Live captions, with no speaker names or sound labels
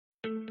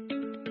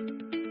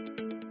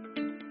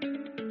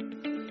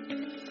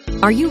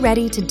Are you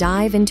ready to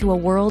dive into a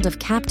world of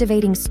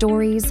captivating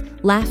stories,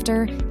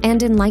 laughter,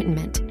 and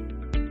enlightenment?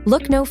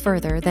 Look no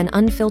further than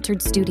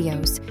Unfiltered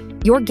Studios,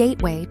 your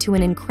gateway to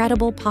an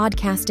incredible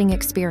podcasting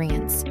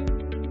experience.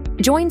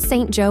 Join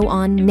St. Joe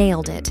on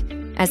Nailed It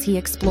as he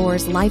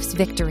explores life's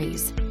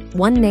victories,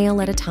 one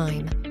nail at a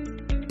time.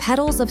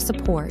 Petals of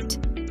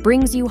Support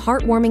brings you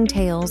heartwarming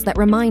tales that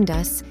remind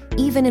us,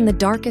 even in the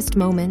darkest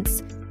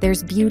moments,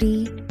 there's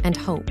beauty and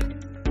hope.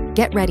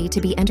 Get ready to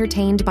be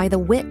entertained by the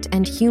wit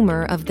and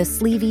humor of The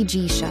Sleevey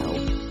G Show,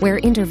 where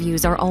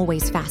interviews are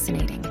always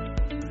fascinating.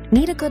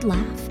 Need a good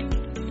laugh?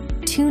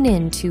 Tune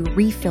in to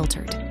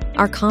Refiltered,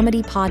 our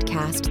comedy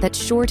podcast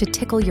that's sure to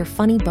tickle your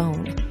funny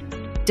bone.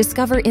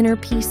 Discover inner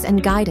peace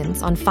and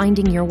guidance on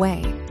Finding Your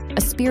Way,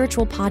 a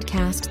spiritual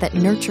podcast that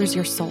nurtures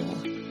your soul.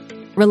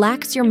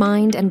 Relax your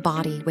mind and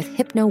body with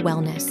Hypno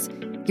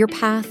Wellness, your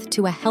path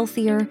to a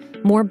healthier,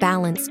 more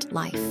balanced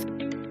life.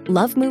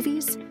 Love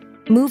movies?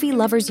 Movie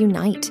Lovers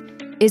Unite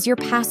is your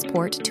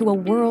passport to a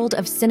world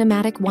of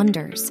cinematic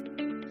wonders.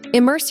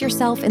 Immerse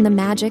yourself in the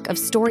magic of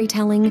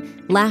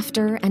storytelling,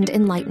 laughter, and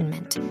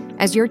enlightenment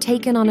as you're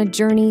taken on a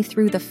journey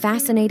through the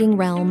fascinating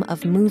realm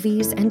of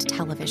movies and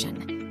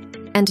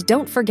television. And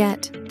don't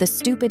forget the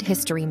Stupid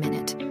History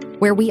Minute,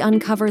 where we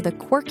uncover the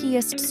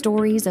quirkiest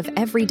stories of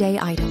everyday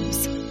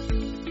items.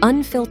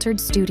 Unfiltered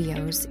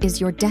Studios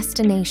is your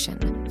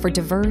destination for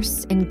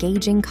diverse,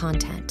 engaging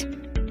content.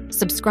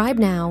 Subscribe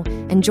now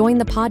and join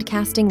the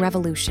podcasting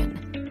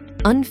revolution.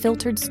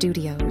 Unfiltered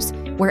Studios,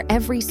 where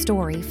every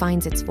story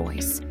finds its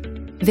voice.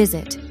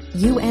 Visit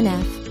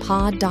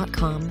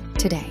unfpod.com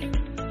today.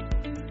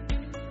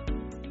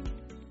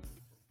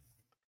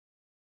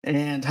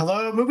 And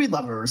hello, movie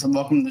lovers, and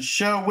welcome to the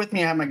show. With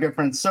me, I have my good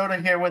friend Soda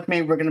here with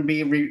me. We're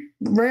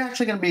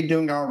actually going to be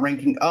doing our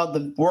ranking of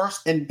the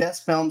worst and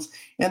best films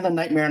in the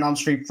Nightmare on Elm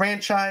Street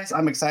franchise.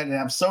 I'm excited to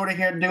have Soda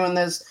here doing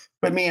this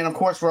with me, and of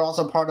course, we're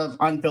also part of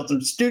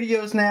Unfiltered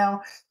Studios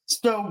now.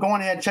 So go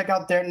on ahead, check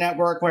out their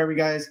network, wherever you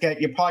guys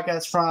get your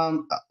podcasts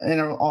from,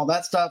 and all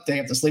that stuff. They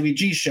have the Sleevey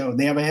G Show.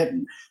 They have a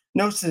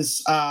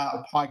Hypnosis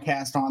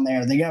podcast on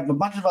there. They have a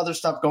bunch of other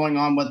stuff going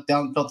on with the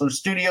Unfiltered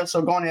Studios.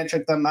 So go on ahead,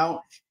 check them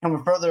out. And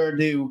without further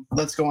ado,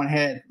 let's go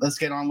ahead. Let's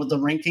get on with the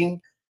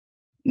ranking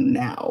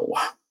now.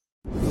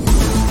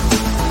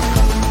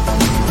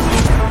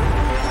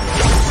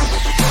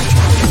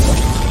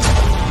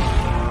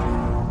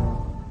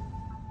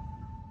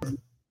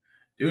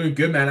 Doing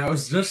good, man. I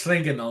was just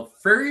thinking, the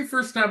very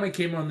first time I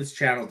came on this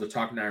channel to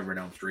talk Nightmare on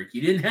Elm Street,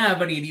 you didn't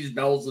have any of these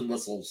bells and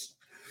whistles.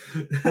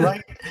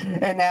 Right?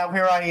 And now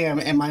here I am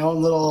in my own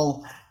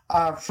little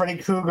Freddy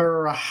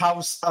Krueger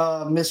house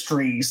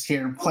mysteries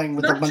here, playing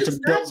with a bunch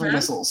of bells and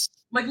whistles.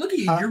 Like, look at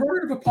you. You're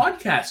part of a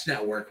podcast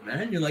network,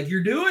 man.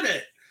 You're doing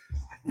it.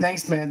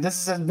 Thanks, man.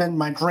 This has been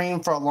my dream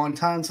for a long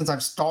time since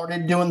I've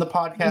started doing the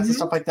podcast and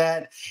stuff like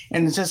that.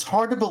 And it's just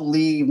hard to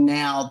believe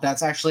now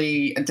that's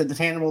actually the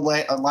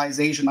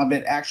tangibleization of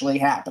it actually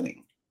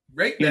happening.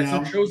 Right. That's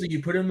what shows that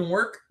you put in the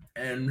work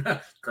and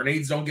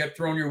grenades don't get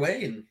thrown your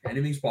way and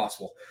anything's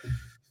possible.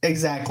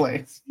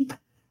 Exactly.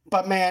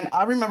 But man,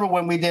 I remember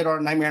when we did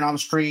our Nightmare on Elm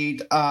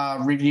Street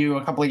review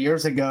a couple of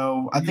years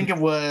ago. I think it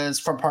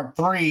was for part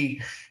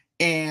 3.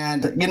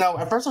 And,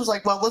 at first I was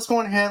like, well, let's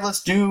go ahead.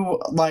 Let's do,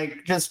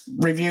 just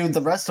review the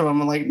rest of them.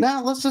 I'm like,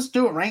 no, let's just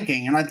do a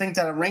ranking. And I think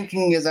that a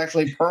ranking is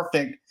actually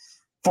perfect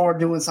for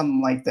doing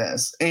something like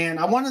this. And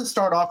I wanted to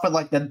start off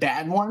with, the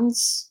bad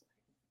ones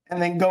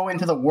and then go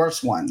into the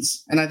worst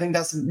ones. And I think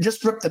that's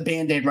just rip the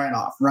Band-Aid right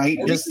off, right?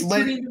 Are just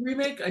including the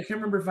remake? I can't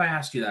remember if I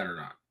asked you that or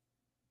not.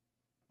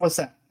 What's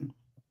that?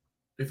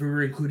 If we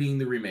were including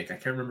the remake. I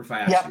can't remember if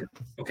I asked you.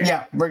 Okay.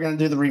 Yeah, we're going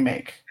to do the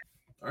remake.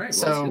 All right.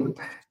 Well,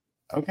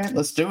 okay,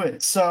 let's do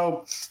it.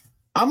 So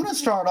I'm going to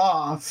start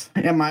off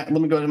let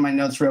me go to my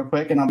notes real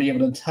quick and I'll be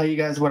able to tell you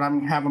guys what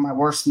I'm having my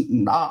worst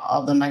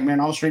of the Nightmare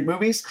on Elm Street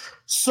movies.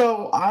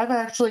 So I've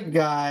actually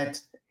got,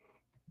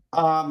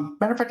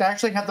 matter of fact, I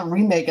actually have the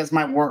remake as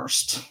my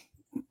worst.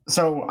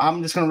 So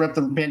I'm just going to rip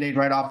the Band-Aid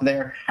right off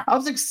there. I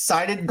was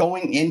excited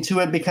going into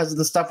it because of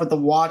the stuff with the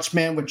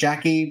Watchmen, with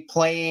Jackie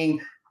playing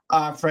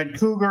Fred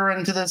Krueger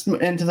into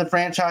the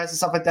franchise and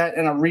stuff like that,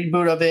 and a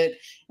reboot of it.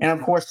 And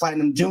of course,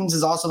 Platinum Dunes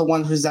is also the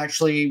one who's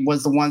actually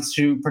was the ones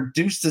who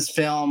produced this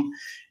film.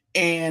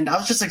 And I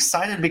was just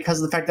excited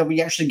because of the fact that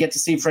we actually get to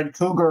see Fred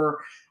Krueger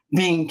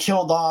being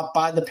killed off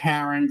by the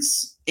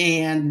parents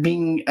and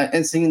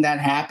seeing that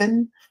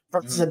happen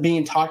versus it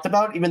being talked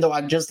about, even though I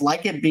just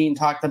like it being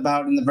talked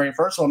about in the very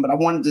first one, but I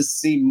wanted to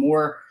see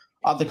more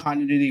of the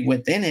continuity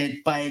within it.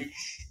 But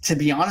to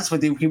be honest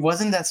with you, he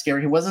wasn't that scary.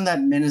 He wasn't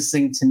that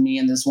menacing to me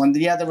in this one.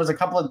 Yeah, there was a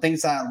couple of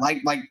things that I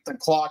liked, like the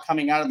claw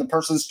coming out of the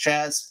person's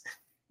chest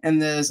and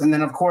this. And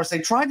then, of course, they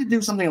tried to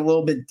do something a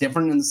little bit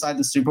different inside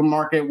the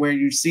supermarket where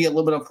you see a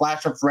little bit of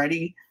flash of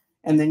Freddy,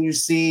 and then you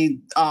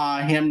see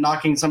him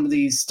knocking some of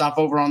these stuff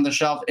over on the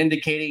shelf,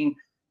 indicating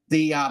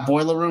the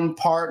boiler room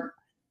part.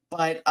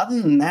 But other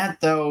than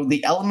that, though,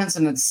 the elements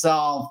in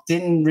itself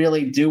didn't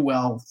really do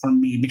well for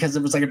me because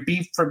it was like a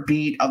beat for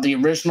beat of the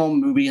original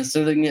movie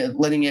instead of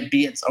letting it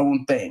be its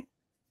own thing.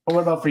 But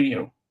what about for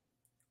you?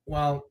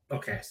 Well,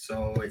 okay,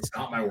 so it's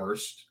not my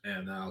worst,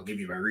 and I'll give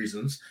you my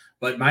reasons.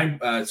 But my am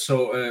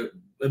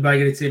I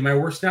going to say my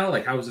worst now?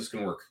 Like, how is this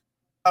going to work?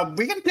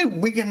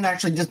 We can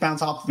actually just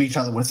bounce off of each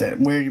other with it,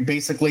 where you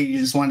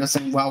just want to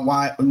say, well,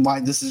 why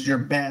this is your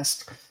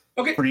best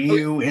for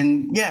you,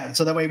 and yeah,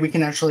 so that way we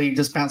can actually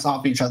just bounce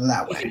off each other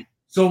that way.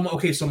 So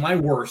my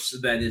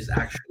worst that is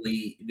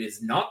actually it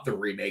is not the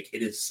remake.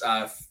 It is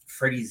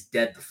Freddy's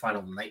Dead: The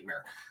Final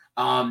Nightmare.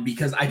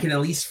 Because I can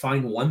at least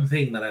find one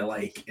thing that I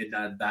like in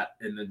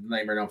in the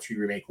Nightmare on Elm Street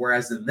remake,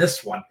 whereas in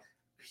this one,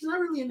 he's not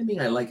really anything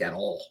I like at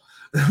all.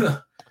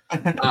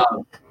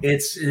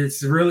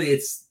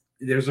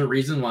 There's a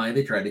reason why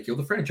they tried to kill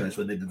the franchise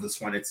when they did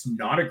this one. It's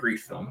not a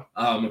great film.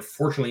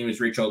 Unfortunately, it was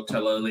Rachel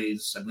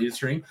Talalay's, I believe it's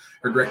her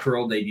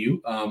directorial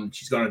debut.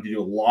 She's gone on to do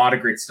a lot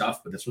of great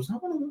stuff, but this was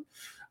not one of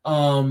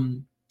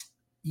them.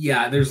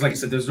 Yeah, there's, like I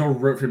said, there's no,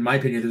 in my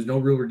opinion, there's no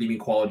real redeeming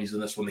qualities in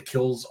this one. The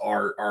kills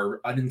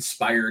are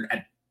uninspired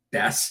at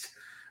best.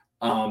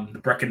 The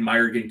Breckin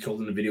Meyer getting killed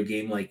in the video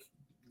game, like,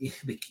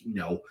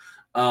 no.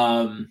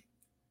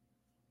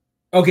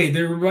 Okay,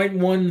 there right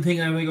one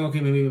thing I'm like, okay,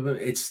 maybe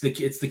it's the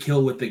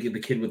kill with the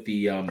kid with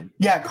the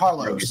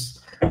Carlos.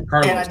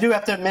 And I do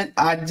have to admit,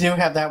 I do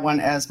have that one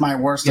as my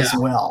worst as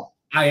well.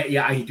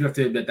 I do have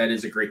to admit that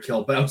is a great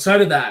kill, but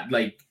outside of that,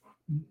 like,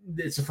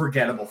 it's a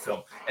forgettable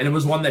film, and it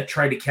was one that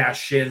tried to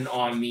cash in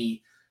on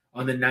the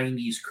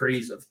 90s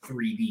craze of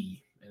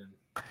 3D.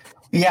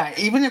 Yeah,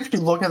 even if you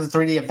look at the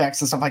 3D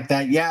effects and stuff like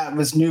that, yeah, it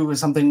was new, it was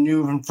something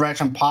new and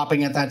fresh and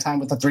popping at that time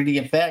with the 3D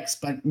effects.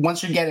 But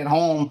once you get it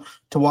home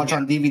to watch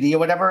on DVD or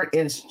whatever,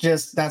 it's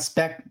just that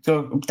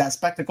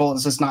spectacle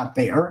is just not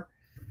there.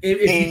 If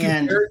you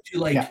compare it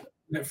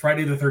to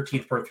Friday the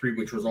 13th Part 3,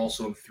 which was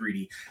also in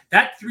 3D,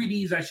 that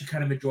 3D is actually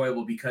kind of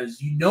enjoyable because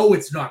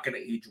it's not going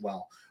to age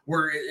well.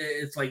 Where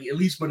it's like at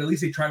least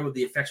they try with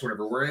the effects or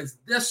whatever. Whereas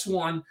this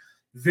one,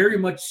 very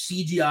much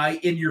CGI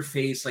in your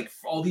face, like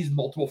all these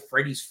multiple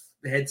Freddy's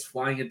heads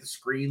flying at the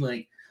screen.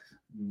 Like,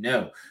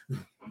 no.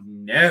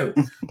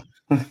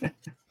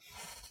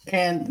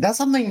 And that's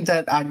something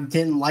that I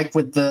didn't like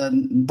with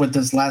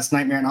this last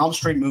Nightmare on Elm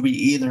Street movie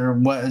either,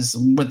 was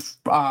with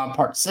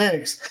Part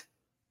 6.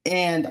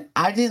 And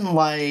I didn't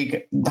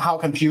like how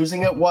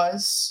confusing it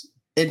was.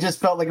 It just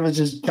felt like it was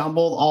just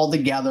jumbled all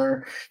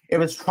together. It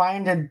was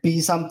trying to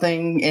be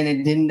something, and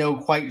it didn't know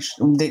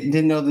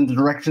the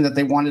direction that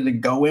they wanted to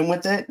go in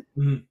with it.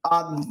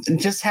 Mm-hmm.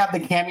 Just have the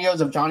cameos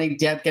of Johnny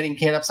Depp getting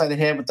hit upside the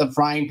head with the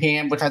frying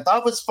pan, which I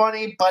thought was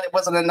funny, but it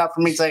wasn't enough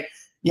for me to say,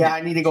 yeah,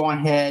 I need to go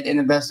ahead and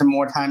invest in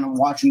more time in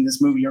watching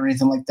this movie or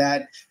anything like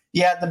that.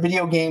 Yeah, the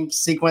video game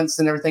sequence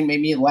and everything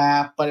made me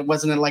laugh, but it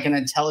wasn't like an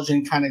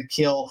intelligent kind of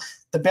kill.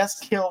 The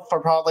best kill for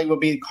probably would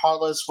be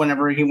Carlos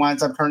whenever he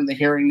winds up turning the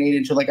hearing aid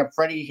into like a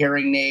Freddy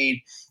hearing aid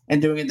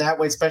and doing it that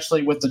way,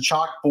 especially with the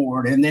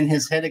chalkboard and then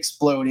his head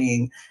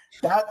exploding.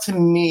 That to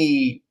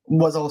me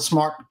was a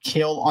smart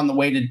kill on the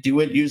way to do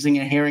it, using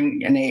a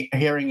hearing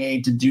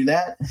aid to do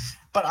that.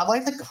 But I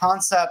like the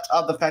concept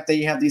of the fact that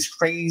you have these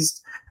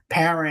crazed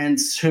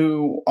parents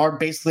who are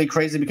basically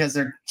crazy because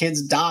their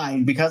kids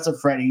died because of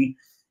Freddy.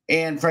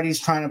 And Freddy's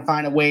trying to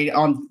find a way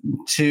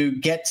to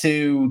get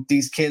to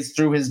these kids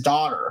through his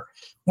daughter,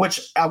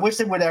 which I wish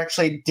they would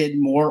actually did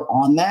more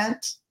on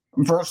that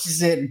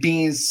versus it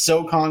being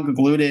so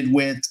convoluted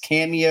with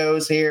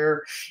cameos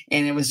here.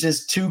 And it was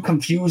just too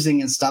confusing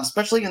and stuff,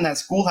 especially in that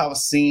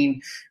schoolhouse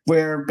scene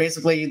where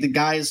basically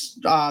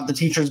the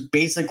teacher's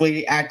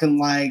basically acting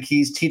like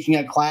he's teaching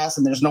a class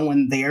and there's no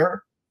one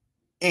there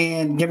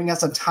and giving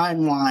us a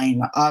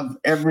timeline of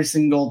every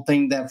single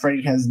thing that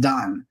Freddy has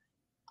done.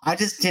 I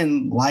just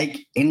didn't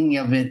like any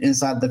of it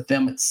inside the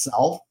film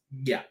itself.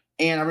 Yeah.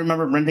 And I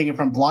remember renting it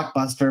from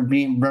Blockbuster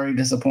being very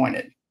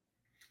disappointed.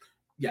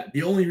 Yeah,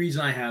 the only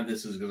reason I have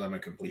this is because I'm a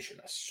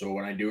completionist. So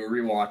when I do a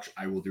rewatch,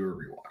 I will do a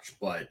rewatch.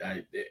 But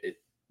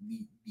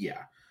yeah.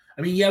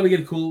 I mean, yeah, we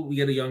get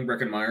a young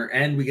Breckin Meyer,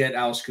 and we get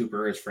Alice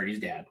Cooper as Freddy's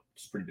dad.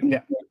 It's pretty dope.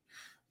 Yeah.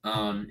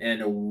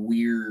 And a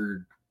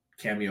weird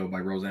cameo by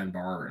Roseanne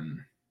Barr and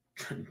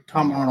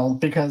Tom Arnold,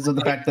 because of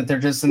the fact that they're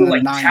just in the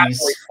 90s.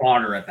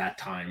 Fodder at that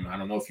time. I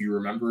don't know if you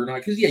remember or not.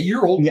 Because, yeah,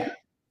 you're old. Yeah. A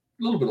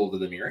little bit older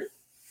than me, right?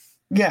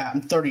 Yeah,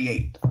 I'm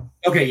 38.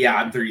 Okay, yeah,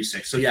 I'm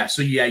 36. So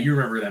yeah, you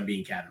remember them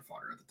being cannon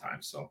fodder at the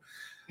time. So,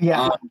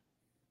 yeah.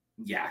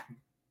 Yeah.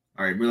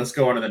 All right, well, let's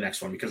go on to the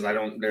next one because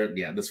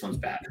this one's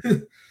bad.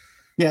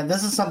 Yeah,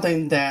 this is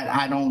something that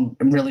I don't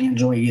really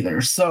enjoy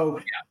either.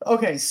 So,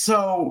 Okay,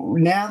 so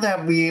now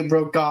that we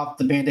broke off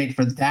the Band-Aid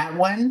for that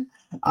one,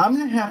 I'm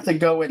going to have to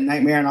go with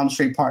Nightmare on Elm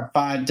Street Part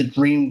 5, The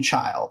Dream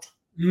Child.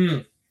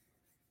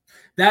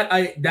 That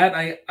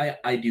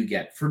I do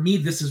get. For me,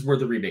 this is where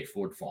the remake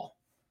would fall.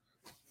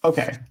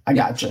 Okay, I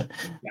gotcha.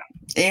 Yeah.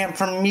 And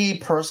for me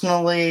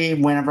personally,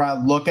 whenever I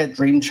look at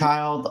Dream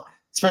Child,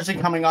 especially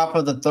coming off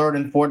of the third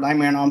and fourth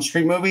Nightmare on Elm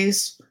Street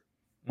movies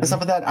and stuff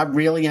like that, I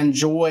really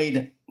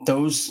enjoyed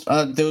those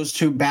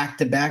two back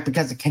to back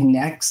because it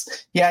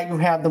connects. Yeah, you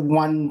have the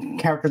one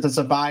character that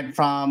survived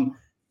from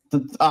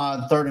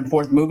the third and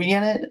fourth movie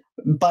in it,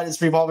 but it's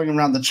revolving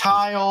around the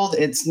child.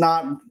 It's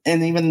not,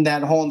 and even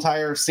that whole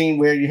entire scene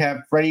where you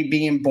have Freddy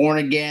being born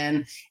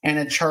again in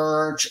a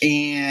church,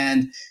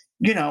 and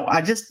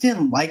I just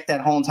didn't like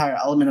that whole entire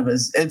element of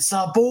it's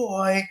a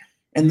boy.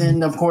 And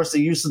then, of course, the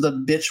use of the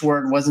bitch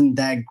word wasn't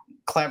that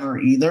clever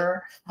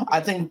either. I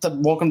think the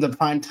 "Welcome to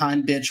Prime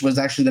Time, bitch" was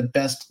actually the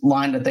best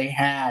line that they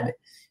had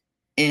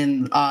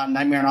in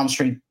Nightmare on Elm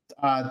Street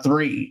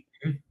 3.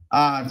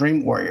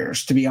 Dream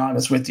Warriors, to be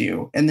honest with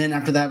you. And then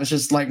after that, it was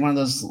just like one of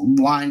those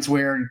lines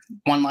where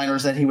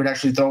one-liners that he would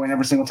actually throw in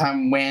every single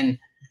time when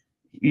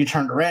you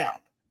turned around.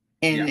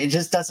 And it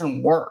just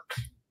doesn't work.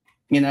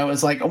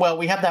 It's like, well,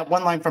 we have that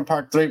one line from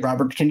part 3,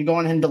 Robert. Can you go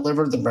on and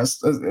deliver the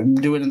rest,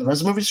 do it in the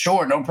rest of the movie?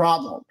 Sure, no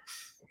problem.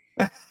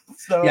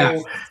 So,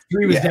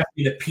 3 was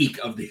definitely the peak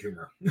of the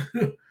humor.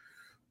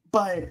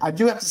 But I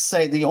do have to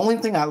say, the only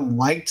thing I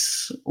liked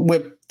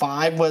with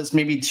 5 was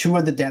maybe 2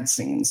 of the death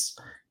scenes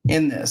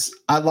in this.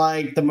 I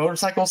like the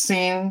motorcycle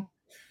scene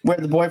where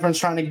the boyfriend's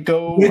trying to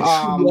go. Which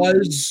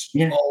was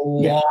a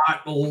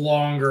lot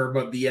longer,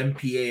 but the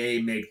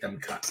MPAA made them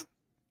cut.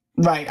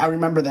 Right, I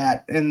remember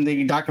that in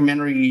the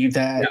documentary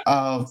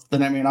of the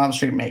Nightmare on Elm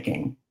Street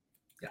making.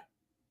 Yeah.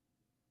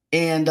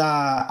 And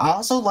I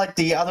also like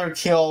the other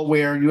kill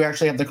where you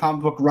actually have the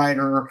comic book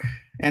writer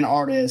and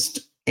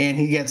artist, and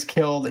he gets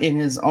killed in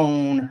his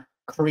own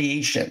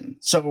creation.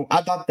 So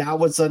I thought that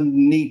was a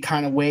neat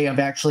kind of way of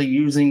actually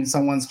using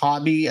someone's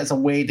hobby as a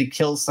way to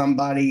kill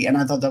somebody, and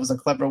I thought that was a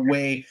clever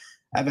way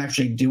of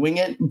actually doing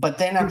it. But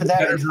then after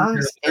that, it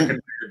turns into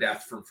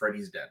death from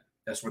Freddy's Dead.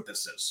 That's what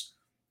this is.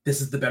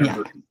 This is the better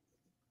version.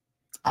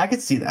 I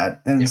could see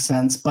that in a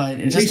sense, but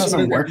it just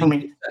doesn't work for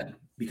me.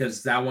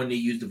 Because that one, they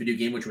used the video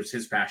game, which was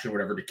his passion or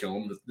whatever, to kill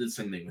him. The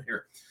same thing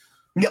here.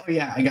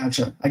 Yeah, I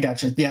gotcha.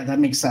 Yeah, that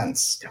makes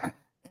sense. Yeah.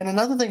 And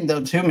another thing,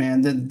 though, too,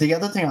 man, the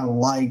other thing I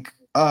like,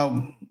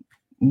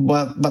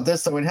 but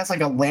this, though, it has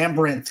like a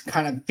labyrinth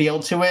kind of feel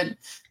to it,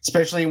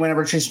 especially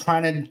whenever she's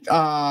trying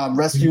to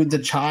rescue the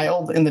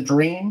child in the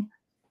dream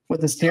with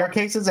the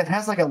staircases. It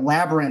has like a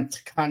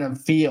labyrinth kind of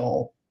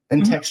feel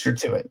and texture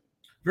to it.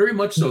 Very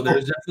much so.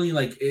 There's definitely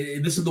like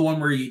this is the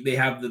one where they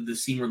have the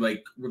scene where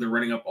they're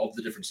running up all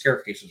the different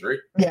staircases, right?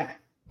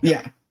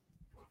 Yeah.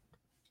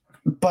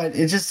 But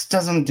it just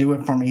doesn't do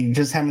it for me.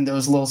 Just having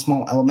those little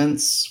small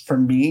elements for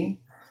me.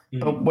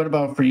 But what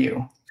about for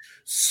you?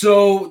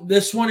 So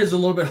this one is a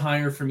little bit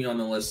higher for me on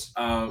the list.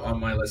 On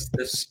my list,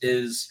 this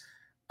is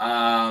like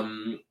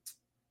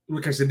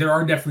I said, there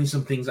are definitely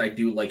some things I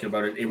do like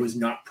about it. It was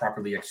not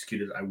properly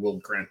executed. I will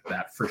grant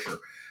that for sure.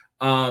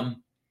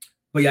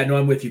 But yeah, no,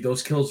 I'm with you.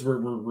 Those kills were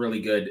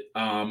really good.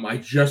 I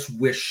just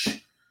wish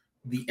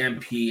the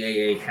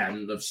MPAA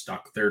hadn't have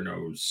stuck their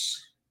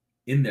nose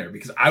in there,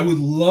 because I would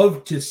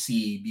love to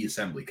see the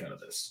assembly cut of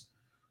this.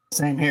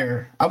 Same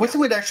here. I wish it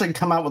would actually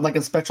come out with like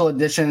a special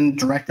edition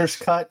director's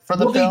cut for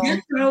the film. They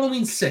did for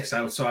Halloween 6,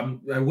 I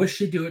wish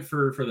they do it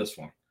for this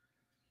one.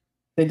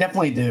 They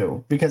definitely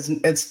do, because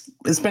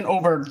it's been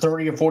over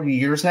 30 or 40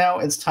 years now.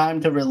 It's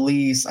time to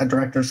release a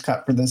director's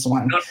cut for this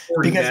one. Not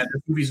 40, because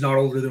the movie's not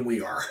older than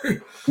we are.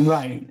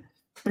 Right.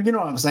 But you know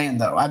what I'm saying,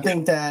 though. I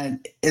think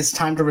that it's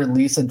time to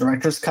release a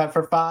director's cut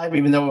for 5,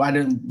 even though I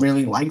didn't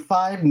really like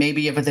 5.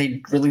 Maybe if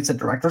they release a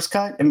director's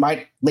cut, it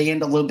might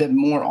land a little bit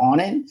more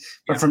on it.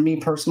 But for me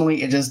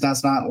personally, it just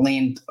does not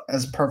land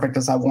as perfect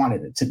as I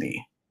wanted it to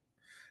be.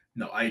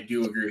 No, I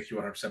do agree with you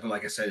 100%. But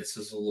like I said, it's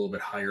just a little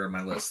bit higher on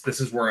my list. This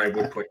is where I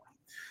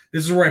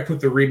put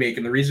the remake.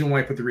 And the reason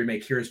why I put the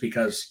remake here is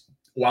because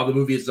while the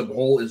movie as a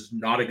whole is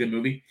not a good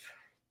movie,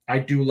 I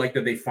do like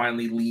that they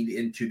finally lead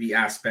into the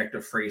aspect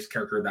of Freddy's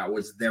character that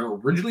was there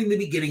originally in the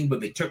beginning,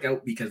 but they took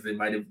out because they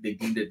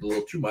deemed it a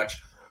little too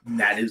much. And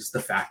that is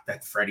the fact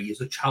that Freddy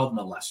is a child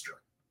molester.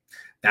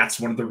 That's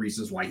one of the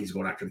reasons why he's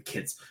going after the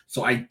kids.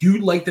 So I do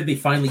like that they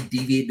finally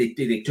deviated.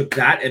 They took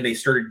that and they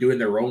started doing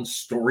their own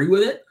story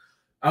with it.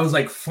 I was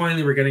like,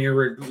 finally, we're getting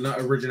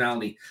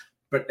originality,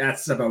 but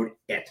that's about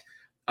it.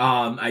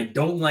 I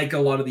don't like a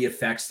lot of the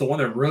effects. The one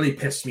that really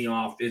pissed me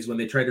off is when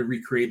they tried to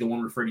recreate the one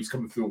where Freddy's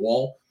coming through a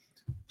wall.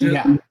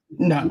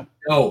 No.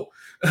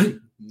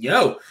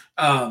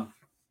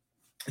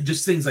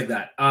 Just things like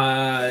that.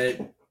 A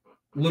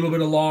little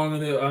bit along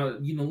the, a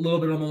little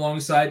bit on the long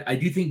side. I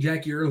do think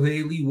Jackie Earle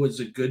Haley was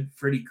a good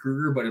Freddy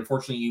Krueger, but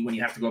unfortunately, when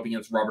you have to go up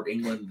against Robert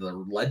Englund, the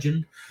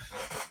legend,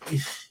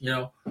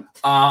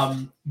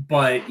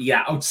 But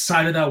yeah,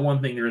 outside of that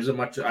one thing, there isn't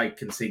much I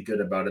can say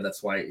good about it.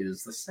 That's why it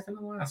is the second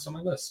to last on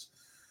my list.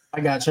 I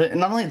gotcha. And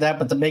not only that,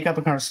 but the makeup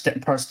and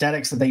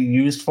prosthetics that they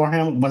used for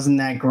him wasn't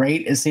that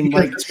great. It seemed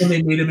like that's when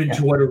they made him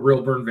into what a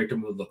real burn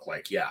victim would look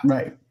like. Yeah.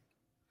 Right.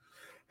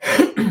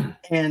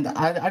 And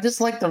I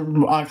just like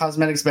the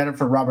cosmetics better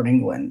for Robert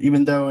Englund,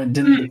 even though it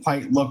didn't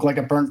quite look like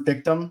a burnt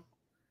victim.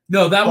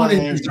 No, that one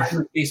is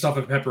based off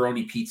of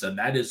pepperoni pizza.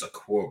 That is a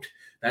quote.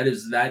 That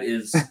is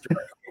a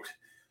quote.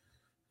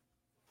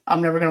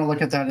 I'm never going to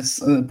look at that as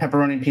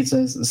pepperoni pizza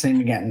is the same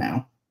again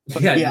now.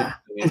 But yeah.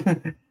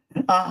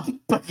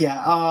 But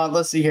yeah,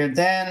 let's see here.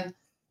 Then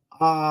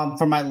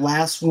For my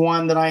last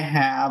one that I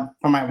have,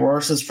 for my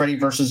worst, is Freddy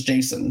versus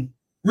Jason.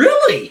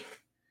 Really?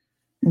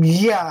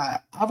 Yeah,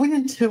 I went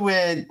into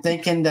it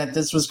thinking that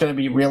this was going to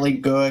be really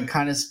good,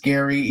 kind of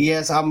scary.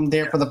 Yes, I'm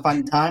there for the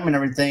fun time and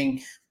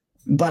everything,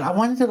 but I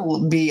wanted it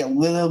to be a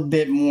little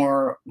bit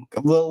more,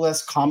 a little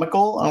less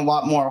comical and a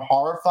lot more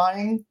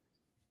horrifying.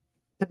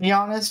 To be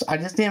honest, I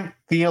just didn't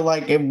feel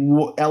like it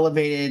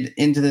elevated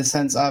into the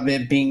sense of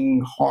it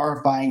being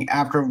horrifying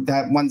after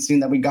that one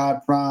scene that we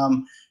got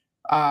from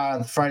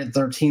Friday the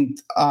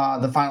 13th,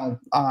 the final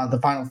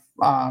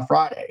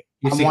Friday.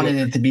 I wanted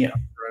it to be,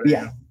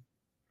 yeah.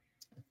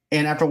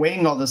 And after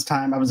waiting all this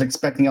time, I was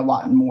expecting a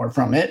lot more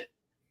from it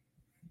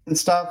and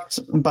stuff.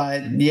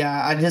 But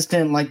yeah, I just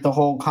didn't like the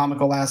whole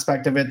comical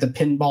aspect of it, the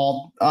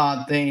pinball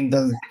thing,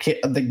 the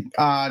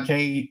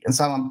Jay and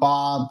Silent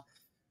Bob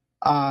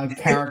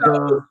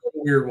character.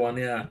 Weird one,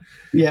 yeah.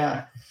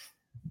 Yeah.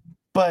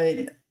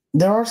 But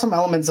there are some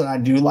elements that I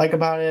do like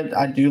about it.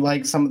 I do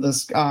like some of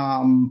this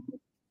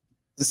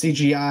the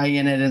CGI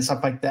in it and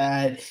stuff like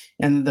that,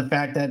 and the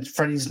fact that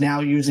Freddy's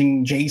now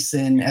using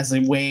Jason as a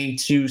way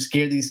to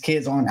scare these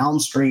kids on Elm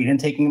Street and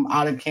taking them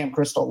out of Camp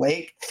Crystal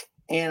Lake.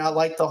 And I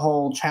like the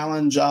whole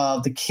challenge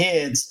of the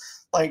kids,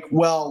 like,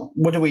 well,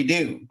 what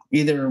do?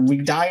 Either we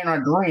die in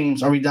our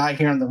dreams or we die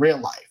here in the real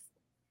life.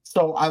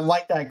 So I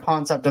like that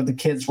concept of the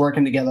kids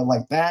working together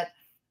like that,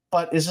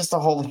 but it's just the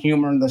whole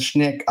humor and the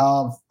schnick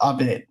of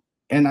it.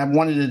 And I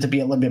wanted it to be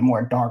a little bit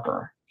more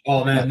darker.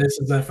 Oh man, this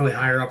is definitely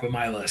higher up on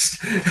my list.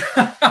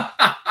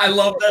 I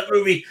love that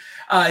movie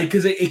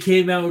because it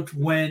came out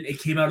when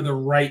it came out of the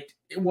right.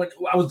 When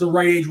I was the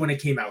right age when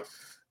it came out.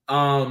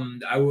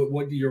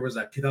 What year was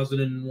that?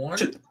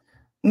 2001?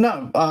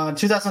 No,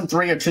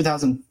 2003 or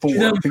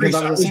 2004. Because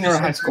I was a senior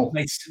in high school.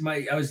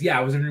 I was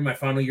entering my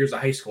final years of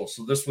high school,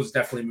 so this was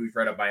definitely moved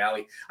right up my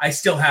alley. I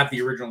still have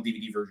the original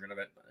DVD version of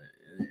it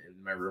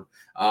in my room.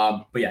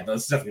 But yeah,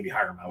 this is definitely gonna be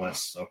higher on my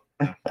list. So.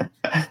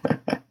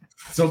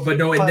 But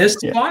no, in this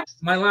spot,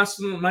 my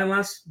last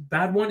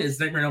bad one is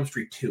Nightmare on Elm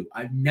Street 2.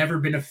 I've never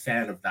been a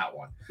fan of that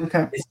one.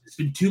 Okay. It's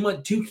been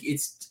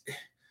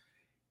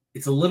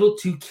it's a little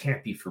too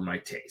campy for my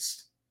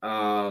taste.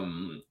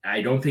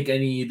 I don't think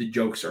any of the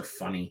jokes are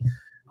funny.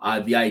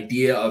 The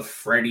idea of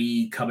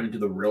Freddy coming into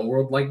the real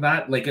world like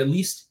that, like at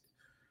least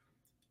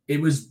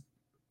when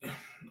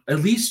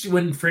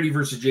Freddy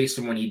versus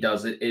Jason, when he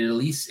does it, at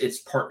least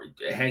it's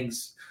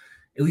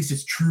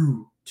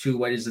true to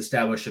what is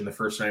established in the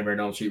first Nightmare on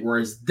Elm Street,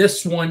 whereas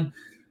this one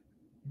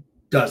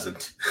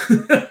doesn't.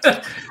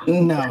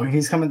 No,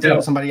 he's coming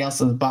through somebody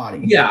else's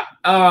body. Yeah.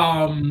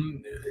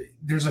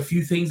 There's a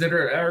few things that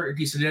are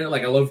decent in it.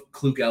 Like I love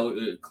Clu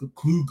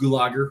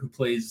Gulager, who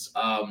plays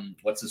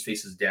what's his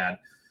face's dad.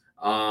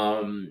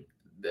 A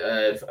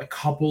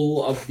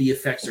couple of the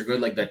effects are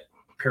good, like that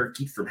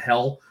parakeet from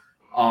hell.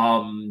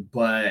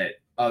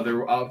 But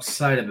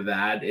outside of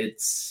that,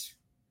 it's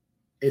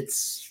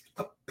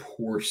a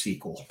poor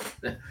sequel.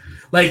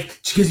 Like,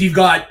 because you've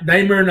got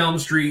Nightmare on Elm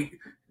Street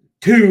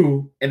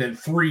 2 and then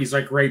 3 is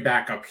like right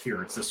back up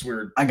here. It's this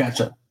weird. I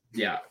gotcha.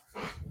 Yeah.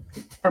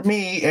 For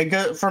me,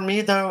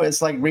 though,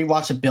 it's like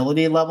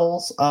rewatchability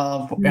levels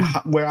of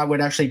where I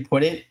would actually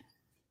put it.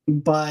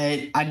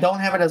 But I don't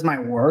have it as my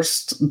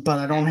worst.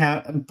 But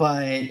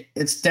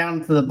it's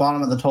down to the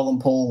bottom of the totem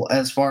pole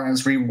as far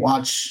as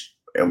rewatch,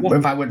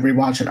 if I would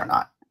rewatch it or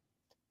not.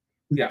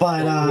 Yeah.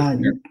 But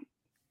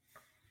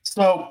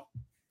so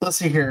let's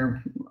see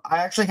here. I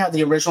actually have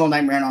the original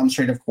Nightmare on Elm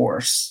Street, of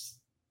course,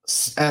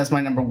 as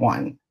my number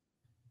one.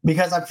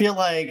 Because I feel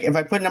like if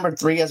I put number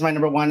 3 as my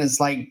number 1,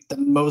 it's like the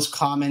most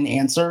common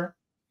answer.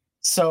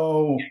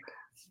 So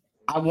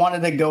I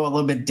wanted to go a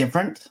little bit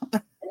different.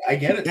 I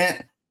get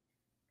it.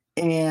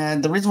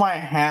 And the reason why I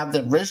have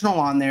the original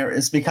on there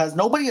is because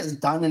nobody has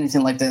done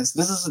anything like this.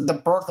 This is the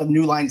birth of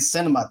New Line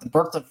Cinema, the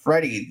birth of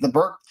Freddy, the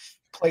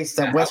birthplace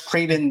that Wes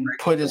Craven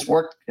put his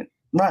work in.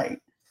 Right.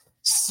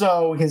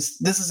 So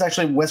this is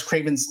actually Wes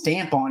Craven's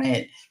stamp on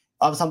it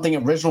of something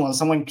original, of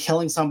someone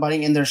killing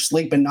somebody in their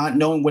sleep and not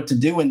knowing what to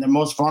do in their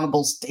most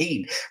vulnerable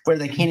state where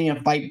they can't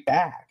even fight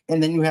back.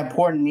 And then you have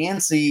poor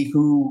Nancy,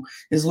 who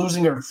is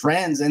losing her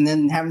friends and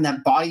then having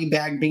that body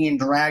bag being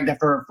dragged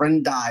after her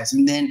friend dies.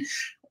 And then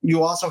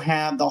you also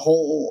have the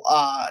whole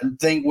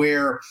thing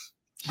where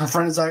her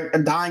friends are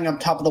dying up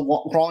top of the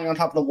wall, crawling on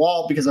top of the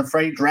wall because of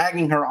Freddy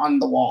dragging her on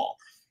the wall.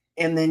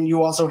 And then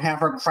you also have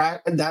her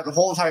crack that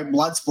whole entire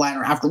blood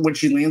splatter after when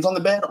she lands on the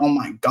bed. Oh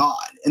my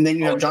God. And then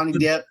you have Johnny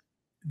Depp.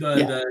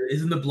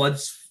 Wasn't the blood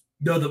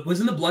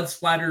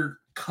splatter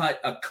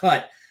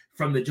cut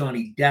from the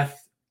Johnny Depp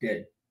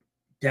did?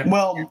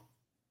 Well,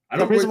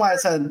 the reason why I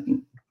said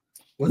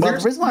was there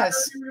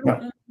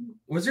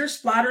a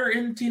splatter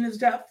in Tina's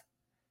death?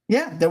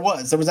 Yeah, there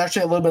was. There was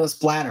actually a little bit of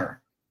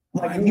splatter.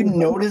 Like you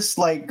notice,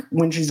 like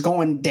when she's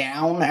going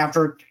down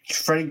after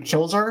Freddy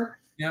kills her,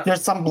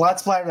 there's some blood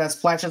splatter that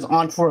splashes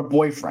onto her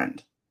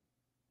boyfriend.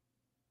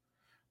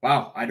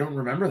 Wow, I don't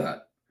remember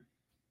that.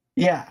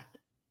 Yeah.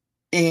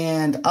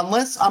 And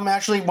unless I'm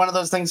actually one of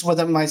those things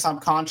within my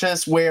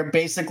subconscious where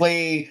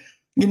basically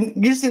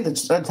you've seen the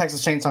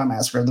Texas Chainsaw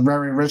Massacre, the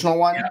very original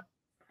one.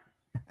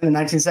 in the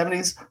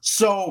 1970s.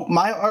 So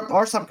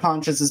our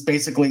subconscious is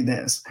basically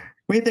this.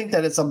 We think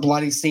that it's a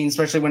bloody scene,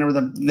 especially whenever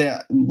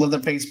the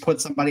Leatherface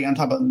puts somebody on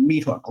top of a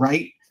meat hook,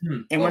 right?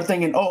 And we're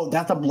thinking, oh,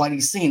 that's a bloody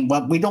scene.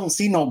 But we don't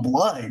see no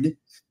blood.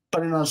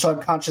 But in our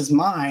subconscious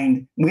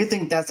mind, we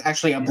think that's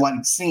actually a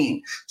bloody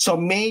scene. So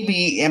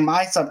maybe in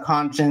my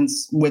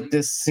subconscious with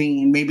this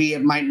scene, maybe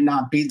it might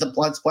not be the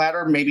blood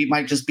splatter. Maybe it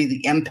might just be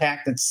the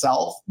impact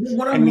itself.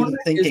 What I'm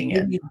wondering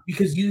is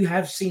because you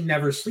have seen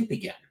Never Sleep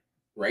Again,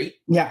 right?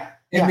 Yeah.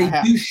 And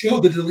they do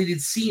show the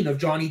deleted scene of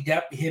Johnny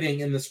Depp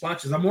hitting in the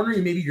splashes. I'm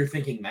wondering maybe you're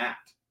thinking that.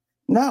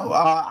 No,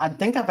 I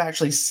think I've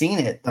actually seen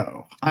it,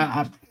 though.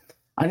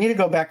 I need to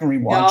go back and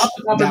rewatch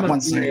that one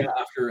scene.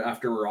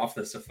 After we're off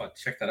this,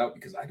 check that out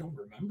because I don't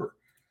remember.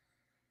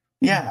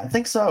 Yeah, I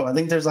think so. I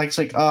think there's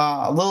actually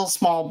a little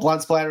small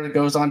blood splatter that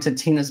goes on to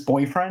Tina's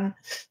boyfriend.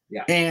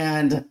 Yeah.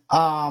 And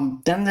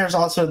then there's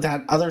also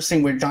that other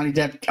scene where Johnny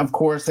Depp, of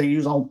course, they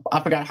use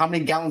I forgot how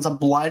many gallons of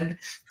blood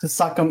to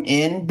suck him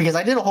in, because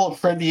I did a whole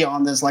trivia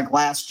on this like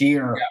last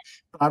year.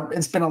 Yeah.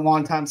 It's been a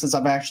long time since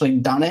I've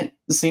actually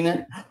seen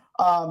it.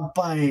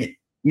 But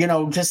you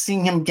know, just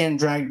seeing him getting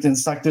dragged and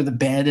stuck through the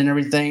bed and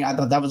everything, I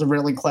thought that was a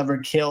really clever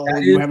kill.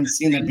 You haven't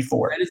seen that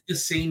before. That is the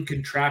same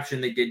contraption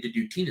they did to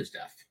do Tina's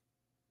death.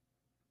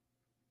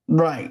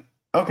 Right.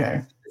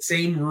 Okay. The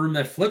same room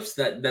that flips,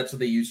 that's what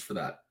they used for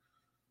that.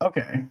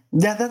 Okay.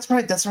 Yeah, that's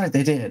right.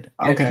 They did.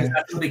 Yeah, okay.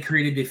 That's how they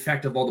created the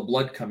effect of all the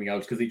blood coming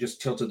out, because they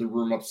just tilted the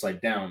room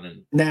upside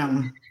down.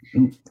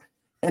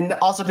 And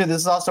also, too,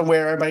 this is also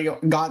where everybody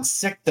got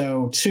sick,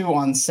 though, too,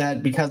 on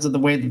set because of the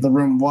way that the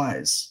room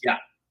was. Yeah.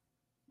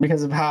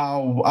 Because of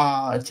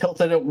how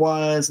tilted it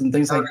was and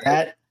things like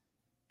that.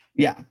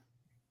 Yeah.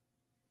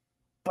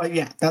 But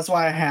yeah, that's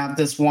why I have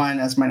this one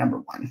as my number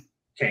one.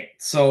 Okay,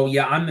 so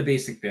yeah, I'm the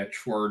basic bitch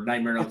for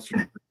Nightmare on Elm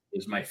Street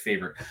is my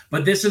favorite.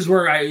 But this is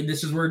where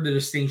the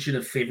distinction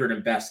of favorite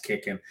and best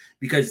kick in,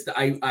 because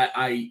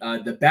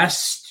the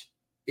best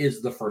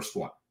is the first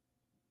one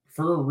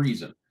for a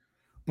reason.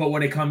 But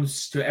when it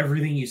comes to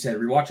everything you said,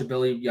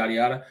 rewatchability, yada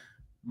yada,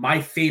 my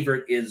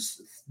favorite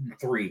is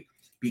 3.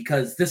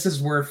 Because this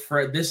is where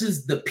this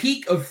is the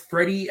peak of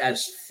Freddy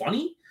as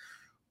funny,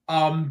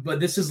 but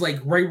this is like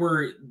right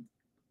where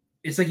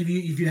it's like if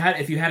you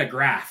had a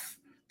graph,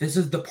 this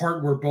is the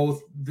part where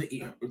both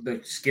the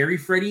scary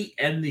Freddy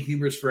and the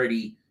humorous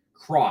Freddy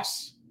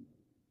cross,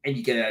 and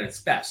you get it at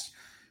its best.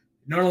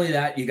 Not only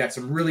that, you got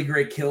some really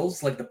great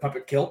kills like the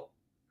puppet kill,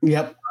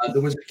 yep, the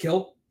wizard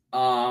kill,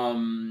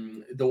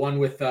 the one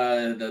with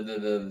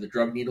the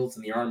drug needles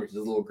in the arm, which is a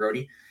little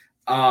grody.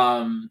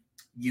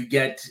 You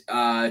get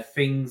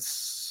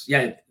things,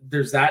 yeah,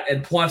 there's that.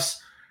 And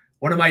plus,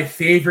 one of my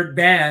favorite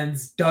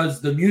bands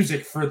does the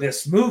music for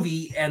this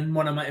movie, and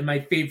one of my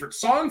favorite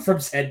song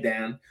from said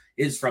band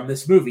is from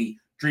this movie,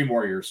 Dream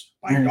Warriors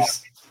by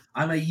Dogs.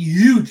 I'm a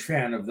huge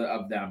fan of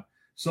them.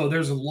 So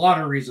there's a lot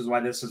of reasons why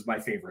this is my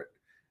favorite.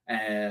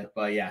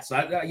 But yeah, so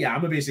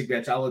I'm a basic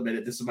bitch. I'll admit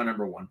it. This is my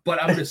number one.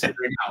 But I'm going to say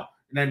right now,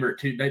 number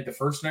 2, the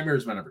first Nightmare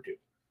is my number 2.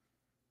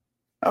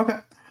 Okay.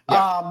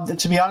 Yeah.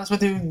 To be honest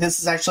with you, this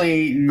is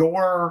actually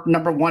your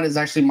number 1 is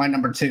actually my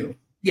number 2.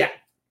 Yeah.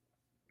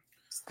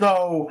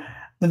 So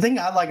the thing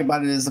I like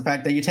about it is the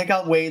fact that you take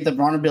away the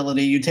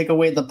vulnerability, you take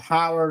away the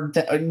power.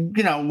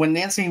 When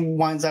Nancy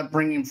winds up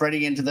bringing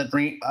Freddy into the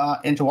dream,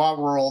 into our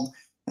world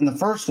in the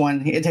first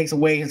one, it takes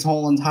away his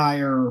whole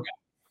entire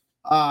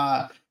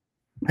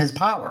his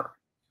power.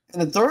 In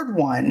the third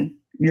one,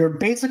 you're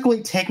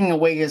basically taking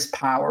away his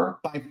power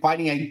by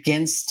fighting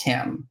against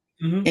him.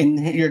 Mm-hmm. In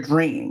your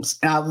dreams.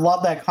 And I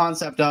love that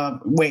concept of,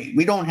 wait,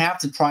 we don't have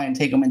to try and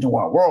take him into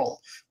our world.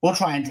 We'll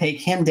try and take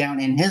him down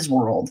in his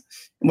world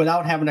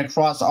without having to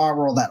cross our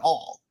world at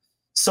all.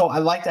 So I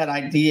like that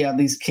idea of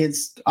these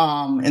kids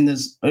in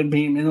this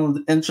being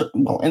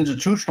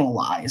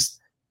institutionalized.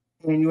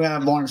 And you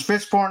have Lawrence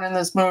Fishburne in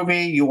this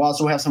movie. You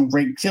also have some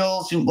great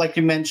kills, like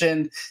you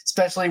mentioned,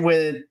 especially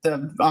with the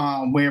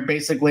where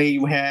basically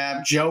you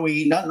have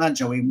Joey, not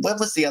Joey. What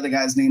was the other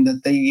guy's name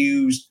that they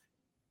used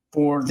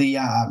for the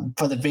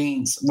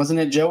veins? Wasn't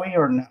it Joey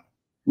or no?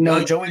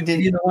 No, Joey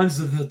didn't. The ones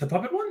the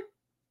puppet one?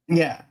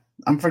 Yeah,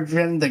 I'm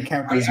forgetting the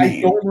character's name.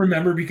 I don't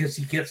remember because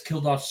he gets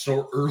killed off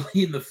so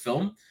early in the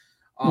film.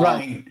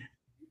 Right.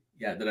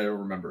 Yeah, that I don't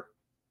remember.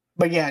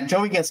 But yeah,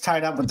 Joey gets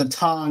tied up with the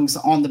tongs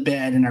on the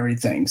bed and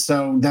everything,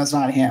 so that's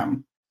not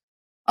him.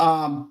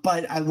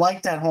 But I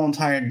like that whole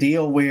entire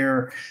deal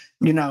where,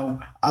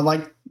 I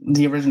like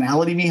the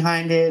originality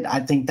behind it. I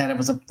think that it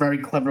was a very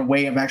clever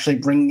way of actually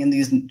bringing in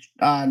these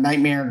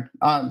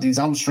these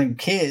Elm Street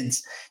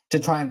kids to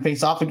try and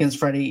face off against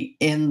Freddy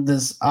in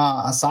this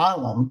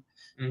asylum.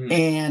 Mm-hmm.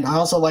 And I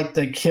also like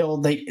the kill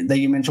that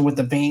you mentioned with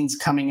the veins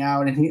coming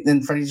out, and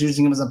then Freddy's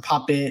using him as a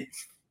puppet.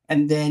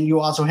 And then you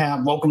also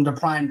have Welcome to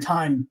Prime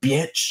Time,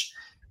 bitch.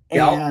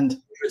 And it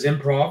was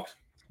improv.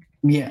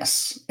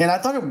 Yes. And I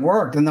thought it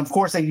worked. And of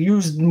course, they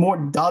used more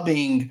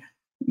dubbing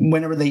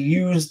whenever they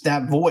used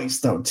that voice,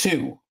 though,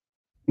 too,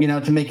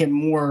 to make it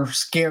more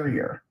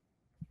scarier.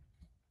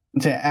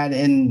 to add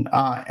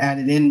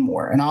it in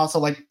more. And I also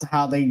like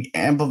how they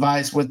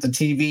improvise with the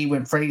TV,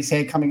 with Freddy's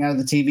head coming out of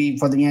the TV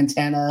for the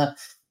antenna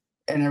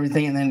and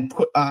everything, and then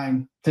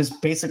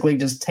just basically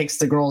just takes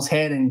the girl's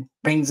head and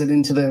bangs it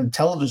into the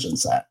television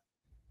set.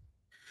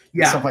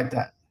 Yeah, stuff like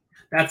that.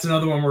 That's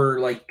another one where,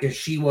 like, because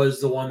she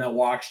was the one that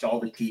watched all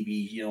the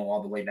TV, you know,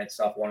 all the late night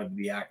stuff, wanted to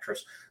be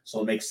actress.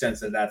 So it makes sense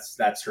that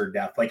that's her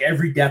death. Like,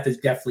 every death is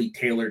definitely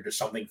tailored to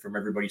something from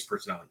everybody's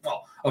personality.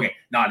 Well, okay,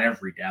 not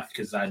every death,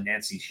 because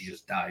Nancy, she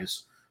just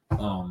dies.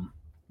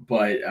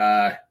 But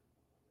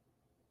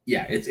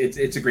yeah,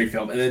 it's a great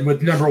film. And then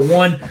with number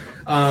one,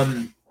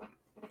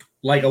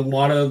 like a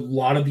lot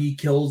of the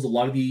kills, a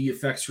lot of the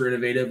effects were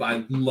innovative.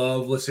 I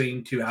love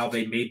listening to how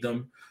they made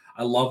them.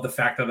 I love the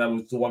fact that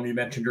was the one you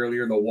mentioned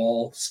earlier, the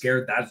wall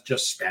scare. That's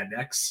just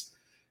spandex.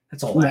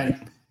 That's all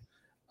that.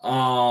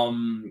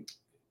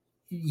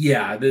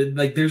 Yeah,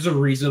 there's a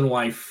reason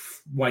why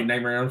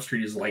Nightmare on Elm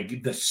Street is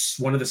like this,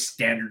 one of the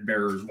standard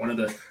bearers, one of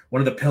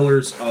the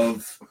pillars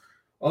of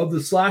the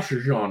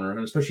slasher genre, and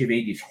especially of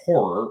 80s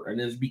horror, and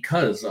is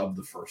because of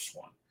the first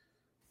one.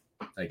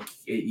 Like,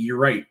 you're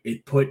right,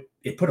 it put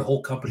a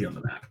whole company on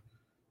the map.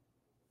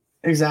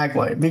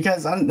 Exactly,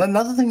 because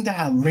another thing that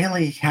I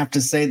really have to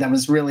say that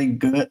was really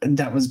good,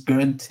 that was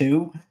good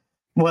too,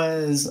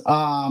 was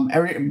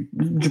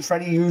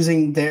Freddy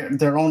using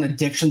their own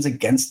addictions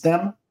against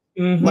them.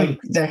 Mm-hmm.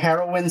 Like the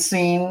heroin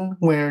scene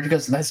where he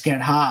goes, "Let's get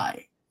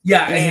high."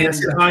 Yeah, and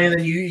let's get high, and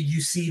then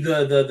you see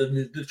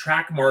the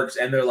track marks,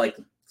 and they're like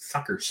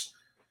suckers,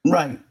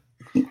 right?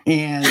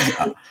 And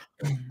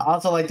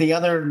also, like the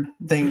other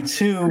thing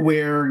too,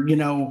 where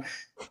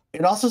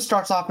it also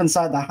starts off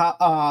inside the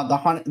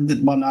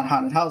haunted, well, not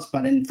haunted house,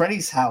 but in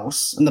Freddy's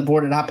house, in the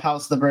boarded up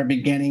house at the very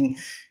beginning.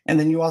 And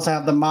then you also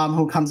have the mom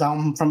who comes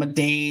out from a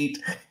date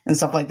and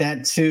stuff like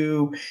that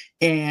too.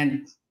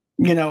 And,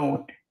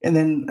 and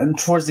then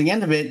towards the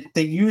end of it,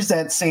 they use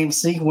that same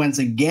sequence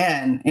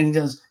again. And he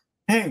goes,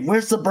 "Hey,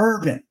 where's the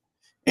bourbon?"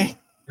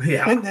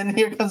 Yeah. And then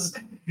here comes,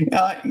 he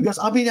goes,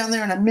 "I'll be down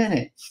there in a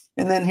minute."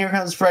 And then here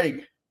comes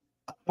Freddy.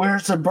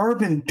 "Where's the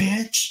bourbon,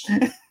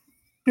 bitch?"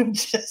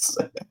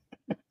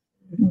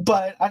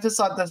 But I just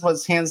thought this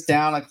was hands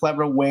down a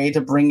clever way to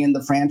bring in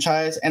the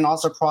franchise, and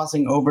also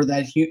crossing over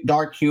that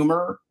dark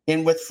humor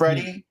in with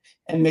Freddy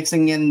and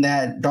mixing in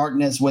that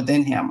darkness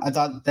within him. I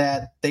thought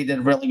that they did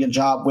a really good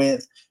job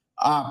with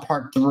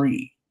part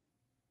 3.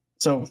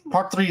 So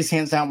part 3 is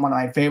hands down one of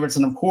my favorites.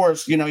 And of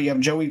course, you have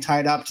Joey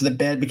tied up to the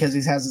bed because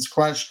he has his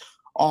crush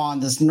on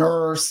this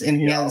nurse,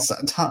 and he has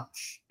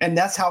and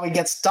that's how he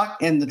gets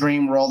stuck in the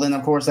dream world. And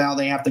of course, now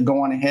they have to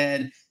go on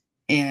ahead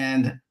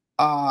and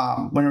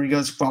whenever he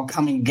goes, "Well,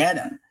 come and get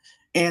him."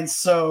 And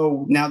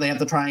so now they have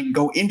to try and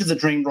go into the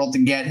dream world to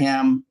get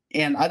him.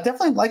 And I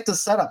definitely like the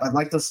setup. I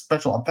like the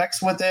special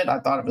effects with it. I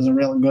thought it was a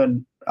really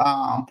good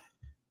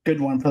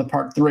one for the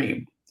part 3.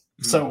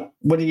 Mm-hmm. So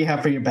what do you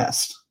have for your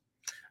best?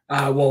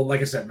 Well, like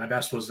I said, my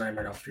best was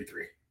Nightmare on Elm Street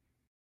 3.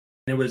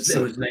 It was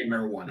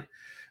Nightmare 1.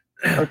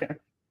 Okay.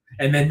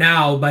 And then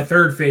now my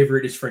third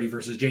favorite is Freddy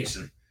vs.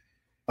 Jason.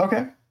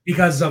 Okay.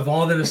 Because of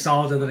all the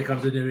nostalgia that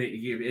comes into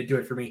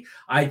it for me.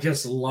 I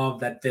just love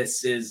that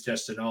this is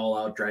just an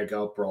all-out,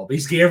 drag-out brawl.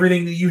 Basically,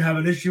 everything that you have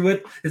an issue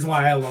with is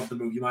why I love the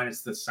movie,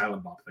 minus the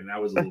Silent Bob thing.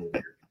 That was a little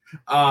weird.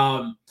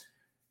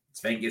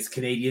 It's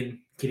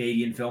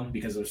Canadian film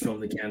because it was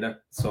filmed in Canada.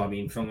 So, I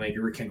mean,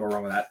 filmmaker can't go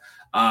wrong with that.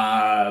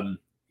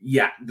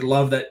 Yeah,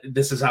 love that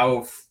this is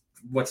how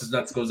What's His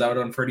Nuts goes out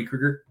on Freddy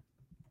Krueger.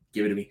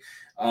 Give it to me.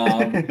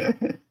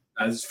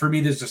 As for me,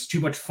 there's just too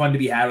much fun to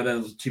be had with it.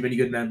 There's too many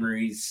good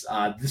memories.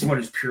 This one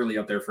is purely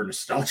up there for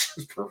nostalgia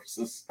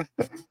purposes.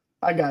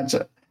 I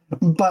gotcha.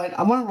 But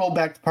I want to roll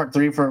back to part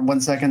 3 for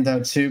 1 second,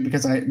 though, too,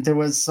 because there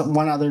was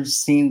one other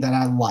scene that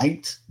I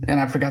liked, and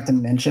I forgot to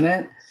mention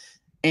it.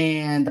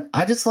 And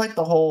I just like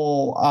the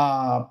whole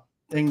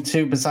thing,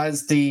 too,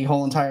 besides the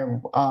whole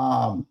entire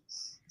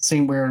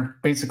scene where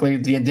basically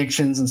the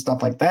addictions and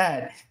stuff like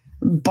that.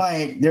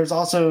 But there's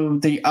also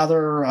the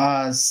other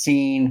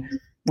scene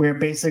where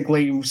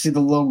basically you see the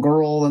little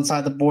girl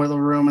inside the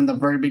boiler room in the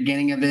very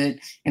beginning of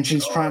it, and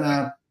she's trying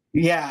to,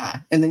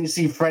 and then you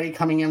see Freddy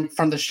coming in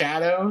from the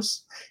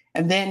shadows,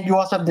 and then you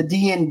also have the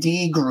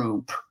D&D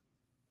group,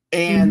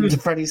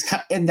 and Freddy's,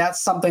 and that's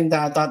something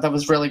that I thought that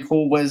was really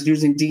cool, was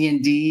using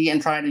D&D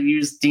and trying to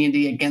use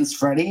D&D against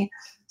Freddy.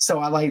 So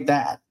I like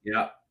that.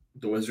 Yeah,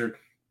 the wizard.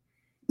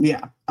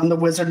 Yeah, I'm the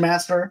Wizard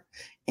Master.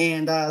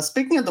 And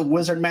speaking of the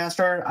Wizard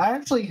Master, I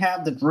actually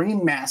have the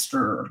Dream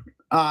Master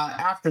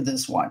after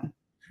this one.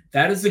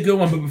 That is a good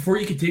one, but before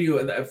you continue,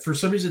 for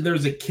some reason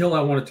there's a kill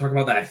I want to talk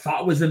about that I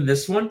thought was in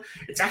this one.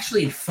 It's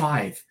actually in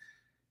 5,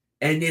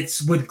 and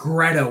it's with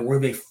Greta, where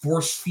they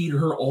force feed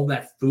her all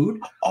that food.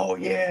 Oh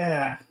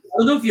yeah. I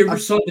don't know if you ever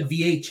saw the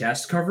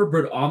VHS cover,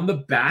 but on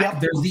the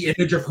back there's the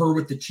image of her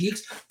with the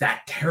cheeks.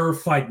 That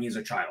terrified me as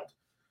a child.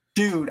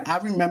 Dude, I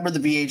remember the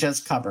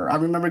VHS cover. I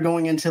remember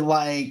going into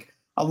like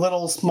a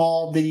little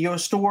small video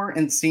store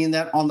and seeing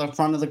that on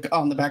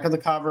the back of the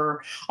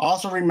cover. I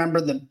also remember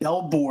the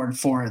billboard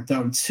for it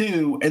though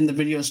too in the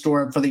video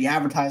store for the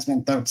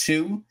advertisement though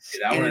too.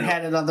 Yeah, and it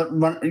had another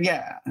one.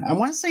 Yeah, I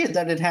want to say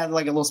that it had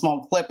like a little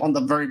small clip on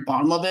the very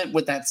bottom of it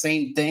with that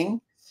same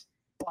thing.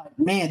 But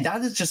man,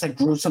 that is just a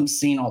gruesome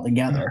scene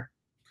altogether.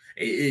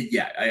 It's.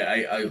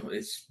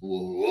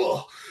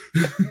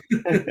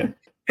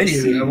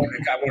 Anyway, I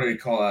wanted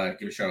to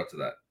give a shout out to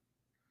that.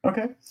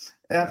 Okay.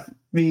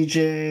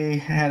 FVJ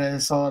had a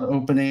solid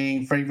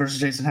opening. Freddy vs.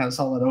 Jason had a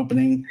solid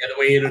opening. Yeah, the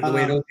way it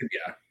opened,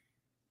 yeah.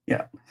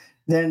 Yeah.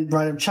 Then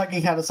Bride of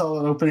Chucky had a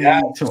solid opening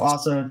to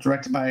also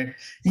directed by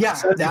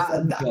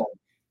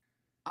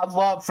I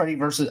love Freddy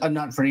versus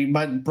not Freddy,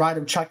 but Bride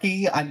of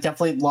Chucky. I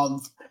definitely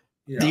love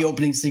the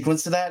opening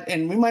sequence to that.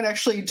 And we might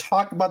actually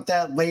talk about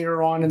that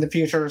later on in the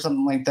future or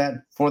something like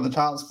that for the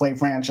Child's Play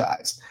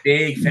franchise.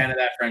 Big fan of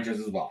that franchise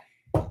as well.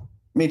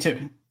 Me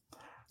too.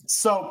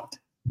 So,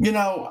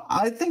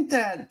 I think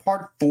that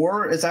part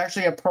 4 is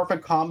actually a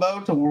perfect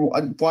combo to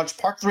watch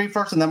part 3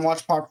 first and then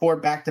watch part 4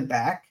 back to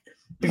back,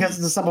 because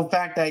of the simple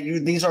fact that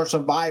these are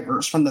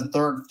survivors from the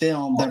third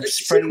film that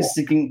Freddy's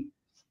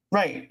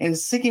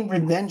seeking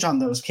revenge on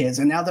those kids,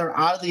 and now they're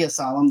out of the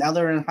asylum. Now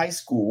they're in high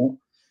school,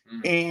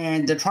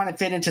 and they're trying to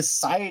fit into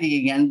society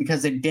again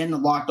because they've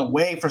been locked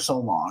away for so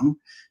long.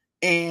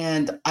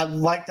 And I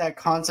like that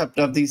concept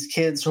of these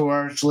kids who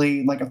are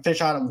actually like a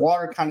fish out of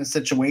water kind of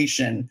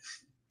situation,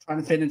 trying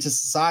to fit into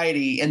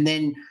society. And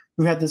then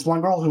you have this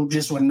one girl who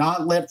just would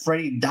not let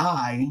Freddy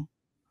die.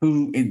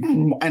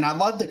 And I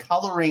love the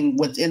coloring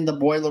within the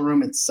boiler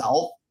room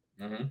itself,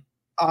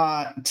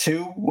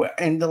 too.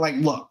 And they're like,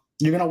 look,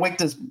 you're gonna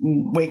wake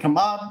him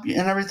up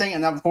and everything.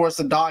 And of course,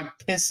 the dog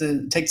takes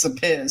a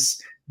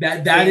piss.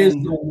 That is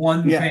the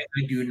one thing I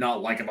do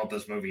not like about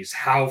this movie is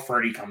how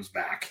Freddy comes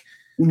back.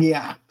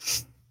 Yeah.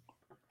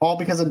 All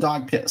because of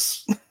dog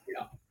piss.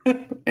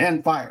 Yeah.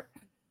 And fire.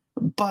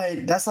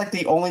 But that's like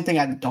the only thing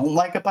I don't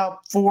like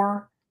about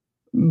 4.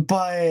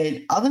 But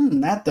other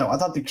than that, though, I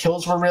thought the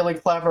kills were really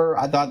clever.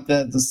 I thought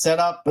the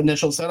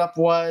initial setup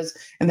was.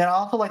 And then I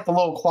also like the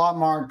little claw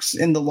marks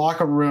in the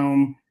locker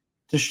room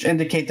to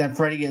indicate that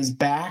Freddy is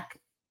back.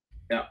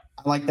 Yeah.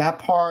 I like that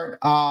part.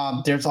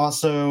 There's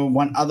also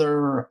one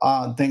other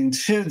thing,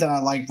 too, that I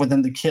like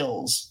within the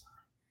kills.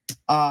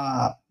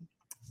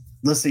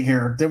 Let's see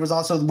here. There was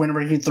also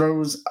whenever he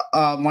throws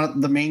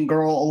the main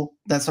girl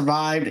that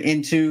survived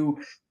into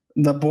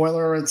the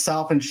boiler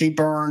itself, and she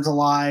burns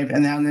alive,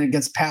 and then it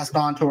gets passed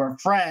on to her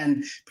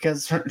friend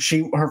because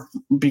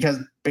because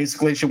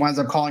basically she winds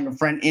up calling her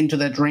friend into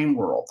that dream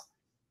world.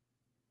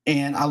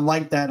 And I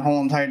like that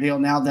whole entire deal.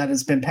 Now that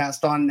it's been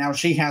passed on, now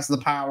she has the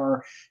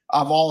power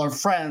of all her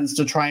friends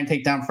to try and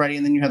take down Freddy.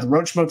 And then you have the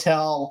Roach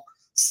Motel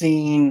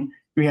scene.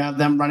 You have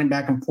them running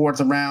back and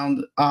forth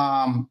around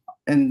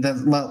in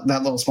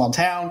that little small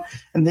town.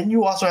 And then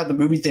you also have the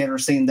movie theater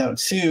scene, though,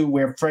 too,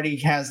 where Freddy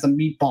has the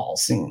meatball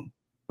scene.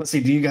 Let's see,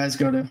 do you guys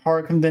go to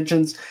horror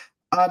conventions?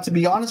 To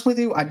be honest with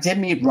you, I did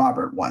meet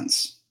Robert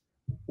once.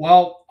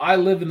 Well, I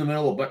live in the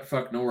middle of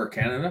buttfuck nowhere,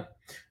 Canada.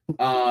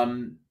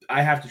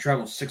 I have to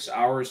travel 6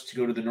 hours to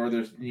go to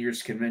the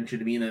nearest convention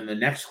to me, and then the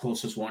next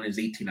closest one is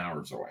 18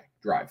 hours away,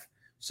 drive.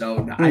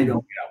 So I don't get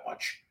out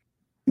much.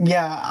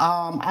 Yeah,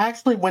 I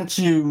actually went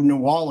to New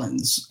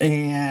Orleans,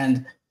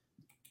 and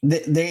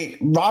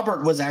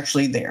Robert was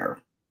actually there,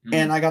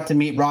 and I got to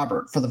meet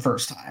Robert for the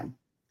first time.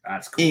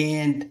 That's cool.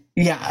 And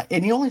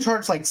and he only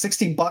charged like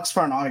 $60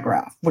 for an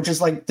autograph, which is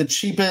like the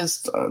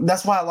cheapest.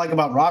 That's what I like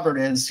about Robert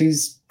is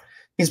he's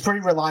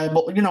pretty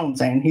reliable. You know what I'm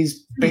saying?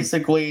 He's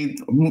basically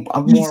more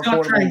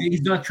affordable.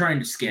 He's not trying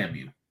to scam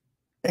you.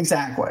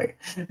 Exactly.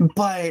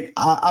 But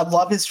I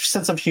love his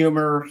sense of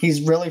humor.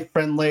 He's really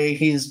friendly.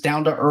 He's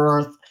down to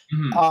earth.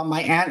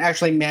 My aunt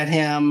actually met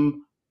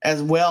him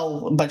as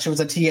well, but she was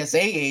a TSA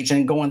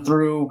agent going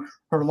through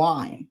her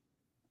line.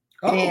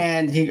 Oh.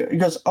 And he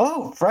goes,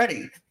 "Oh,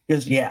 Freddy." He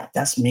goes, "Yeah,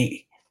 that's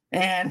me."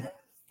 And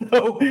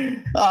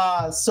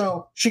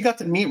so she got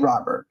to meet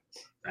Robert.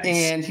 Nice.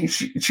 And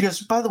she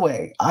goes, "By the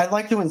way, I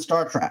like you in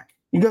Star Trek."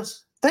 He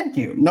goes, "Thank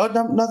you. Not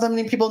that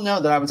many people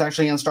know that I was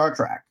actually in Star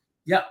Trek."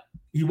 Yeah,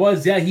 he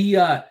was. Yeah,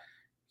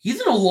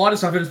 he's in a lot of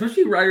stuff, and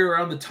especially right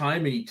around the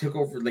time and he took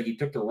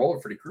the role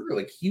of Freddy Krueger.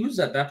 Like he was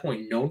at that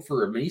point known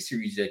for a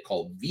miniseries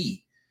called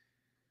V.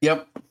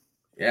 Yep.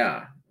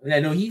 Yeah. I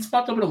know he's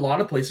popped up in a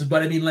lot of places,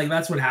 but I mean, like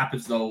that's what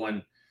happens though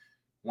when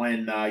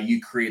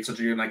you create such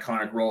an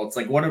iconic role. It's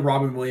like one of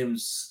Robin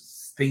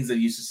Williams' things that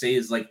he used to say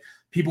is like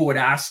people would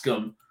ask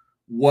him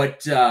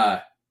what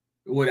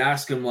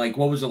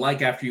was it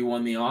like after you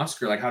won the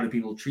Oscar? Like, how did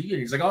people treat you? And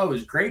he's like, "Oh, it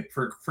was great.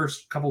 For the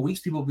first couple of weeks,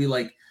 people would be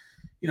like,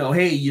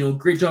 hey,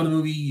 great job in the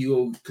movie.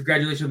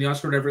 Congratulations on the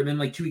Oscar, whatever." And then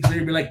like 2 weeks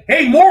later, be like,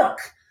 "Hey, Mork."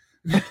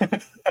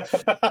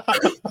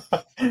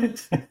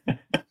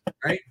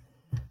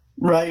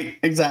 Right,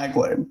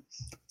 exactly.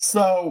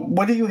 So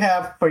what do you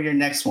have for your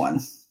next one?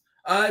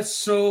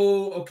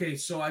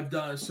 So I've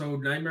done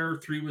Nightmare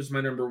 3 was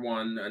my number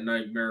one,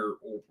 Nightmare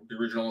the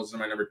original is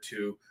my number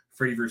two,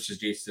 Freddy versus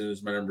Jason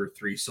is my number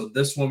three. So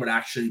this one would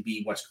actually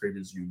be Wes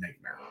Craven's New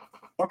Nightmare.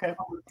 Okay.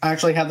 I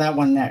actually have that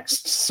one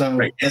next. So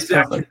right. It's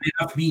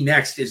enough me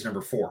next is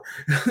number 4.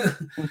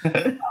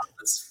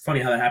 It's funny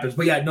how that happens.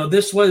 But yeah, no,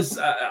 this was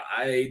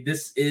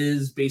this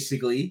is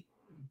basically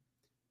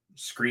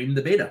Scream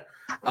the beta.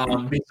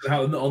 Basically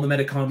how all the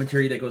meta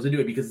commentary that goes into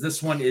it, because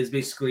this one is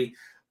basically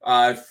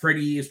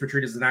Freddy is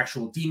portrayed as an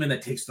actual demon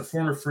that takes the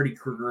form of Freddy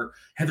Krueger.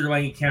 Heather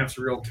Langenkamp's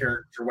a real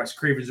character. Wes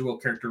Craven's a real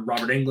character.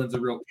 Robert Englund's a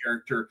real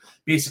character.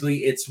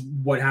 Basically, it's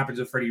what happens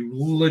if Freddy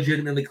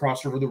legitimately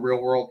crossed over the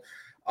real world.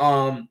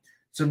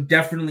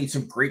 Definitely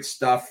some great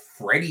stuff.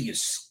 Freddy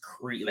is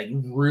great, like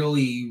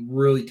really,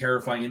 really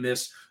terrifying in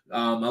this.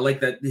 I like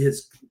that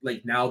his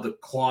now the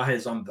claw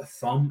is on the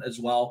thumb as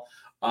well.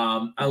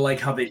 I like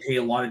how they pay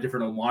a lot of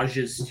different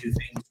homages to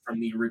things from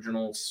the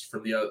originals,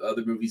 from the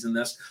other movies in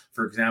this.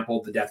 For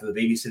example, the death of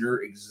the babysitter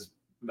is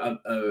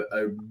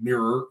a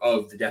mirror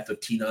of the death of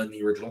Tina in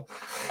the original.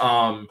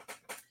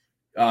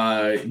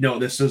 No,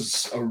 this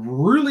is a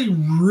really,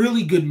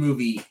 really good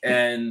movie.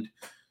 And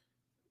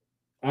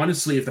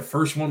honestly, if the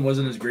first one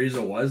wasn't as great as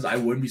it was, I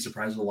wouldn't be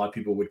surprised if a lot of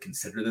people would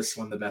consider this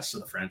one the best of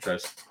the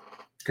franchise.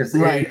 Because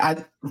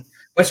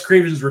Wes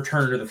Craven's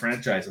return to the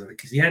franchise,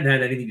 because he hadn't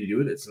had anything to do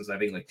with it since I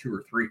think like 2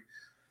 or 3.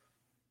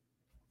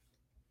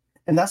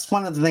 And that's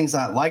one of the things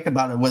I like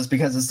about it, was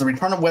because it's the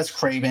return of Wes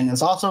Craven.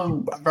 It's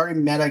also a very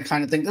meta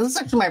kind of thing. This is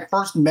actually my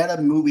first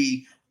meta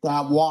movie that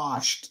I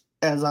watched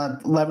as a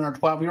 11 or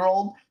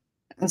 12-year-old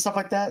and stuff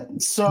like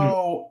that.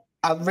 So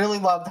I really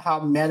loved how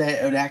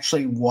meta it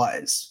actually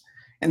was.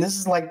 And this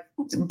is like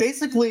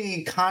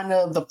basically kind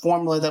of the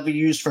formula that we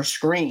use for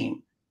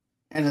Scream,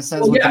 in a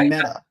sense, with the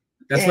meta.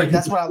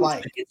 That's what I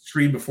like. It's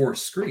Scream before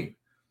Scream.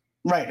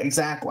 Right,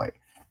 exactly.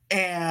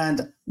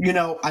 And,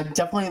 I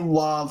definitely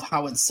love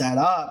how it's set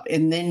up.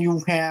 And then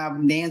you have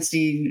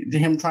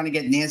him trying to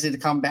get Nancy to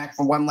come back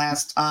for one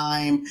last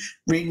time,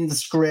 reading the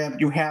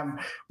script. You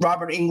have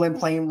Robert Englund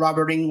playing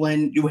Robert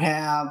Englund. You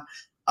have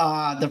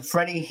the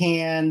Freddy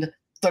hand.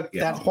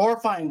 That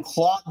horrifying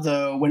claw,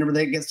 though, whenever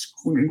they gets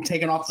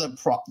taken off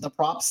the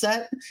prop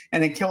set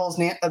and it kills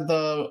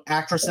the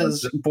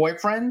actress's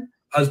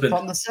husband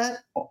from the set.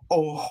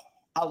 Oh,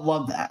 I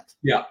love that.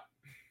 Yeah.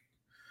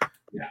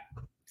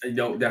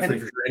 No, definitely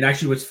for sure. And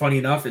actually, what's funny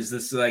enough is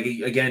this,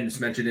 again, it's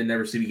mentioned in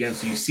Never Sleep Again,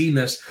 so you've seen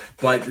this,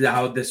 but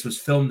how this was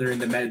filmed during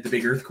the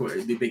big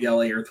earthquake, the big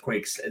LA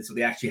earthquakes, and so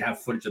they actually have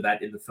footage of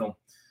that in the film.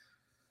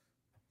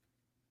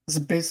 It's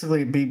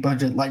basically a big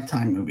budget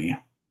Lifetime movie.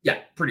 Yeah,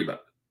 pretty much.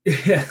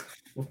 Yeah.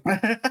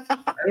 I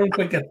don't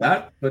quite get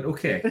that, but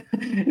okay.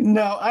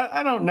 No,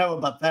 I don't know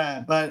about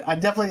that, but I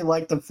definitely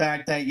like the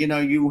fact that,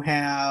 you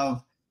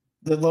have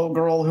the little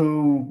girl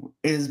who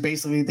is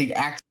basically the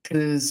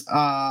actress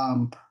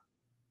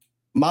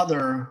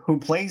mother who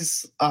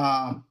plays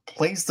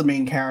the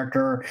main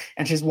character,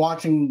 and she's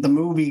watching the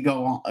movie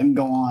go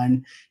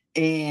on,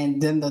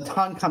 and then the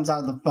ton comes out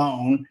of the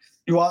phone.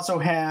 You also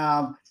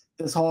have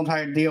this whole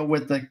entire deal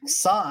with the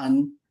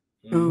son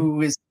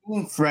who is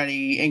seeing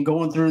Freddy and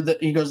going through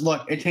he goes,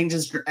 look, it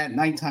changes at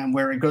nighttime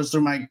where it goes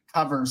through my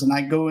covers and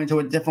I go into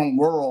a different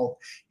world,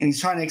 and he's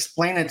trying to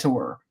explain it to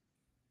her.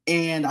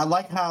 And I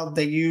like how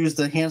they use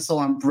the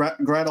Hansel and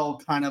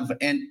Gretel kind of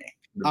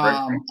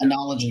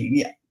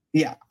analogy.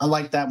 Yeah, I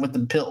like that with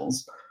the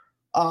pills.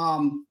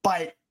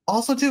 But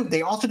also too,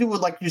 they also do,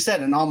 like you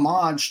said, an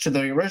homage to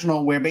the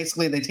original, where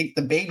basically they take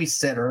the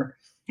babysitter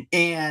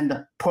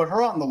and put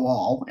her on the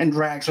wall and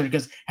drags her,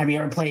 because have you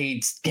ever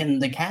played Skin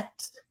the Cat?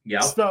 Yeah.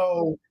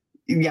 So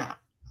yeah,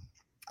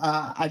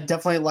 I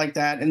definitely like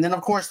that. And then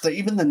of course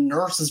even the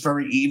nurse is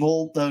very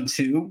evil though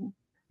too.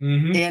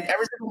 Mm-hmm. And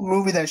every single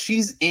movie that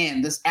she's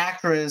in, this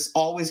actress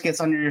always gets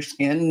under your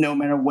skin, no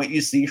matter what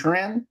you see her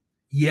in.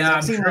 Yeah,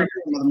 I'm sure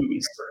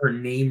her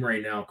name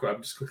right now.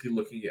 I'm just quickly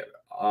looking it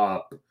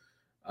up.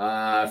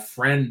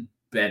 Fran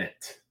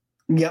Bennett.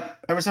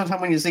 Yep. Every single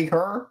time when you see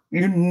her,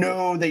 you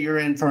know that you're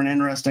in for an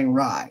interesting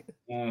ride.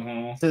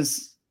 Mm-hmm.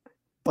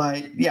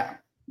 But yeah,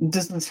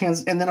 distance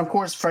hands. And then of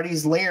course,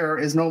 Freddy's lair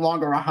is no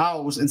longer a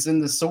house; it's in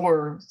the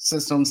sewer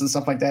systems and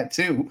stuff like that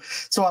too.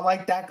 So I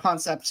like that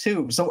concept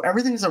too. So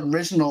everything's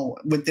original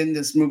within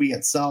this movie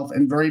itself,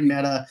 and very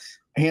meta.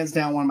 Hands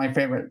down, one of my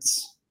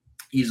favorites.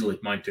 Easily,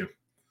 mine too.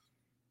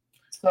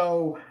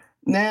 So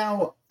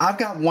now I've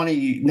got one of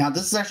you. Now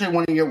this is actually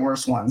one of your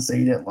worst ones that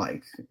you didn't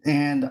like,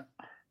 and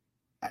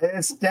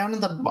it's down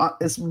to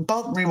it's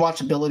about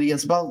rewatchability.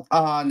 It's about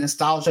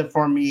nostalgia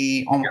for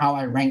me on how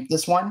I rank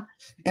this one,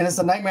 and it's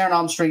the Nightmare on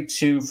Elm Street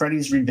 2: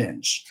 Freddy's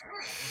Revenge.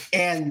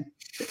 And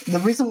the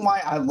reason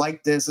why I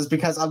like this is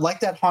because I like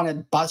that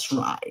haunted bus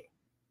ride.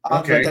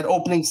 Okay. That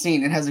opening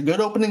scene. It has a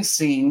good opening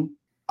scene.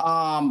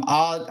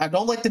 I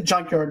don't like the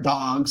junkyard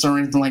dogs or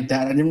anything like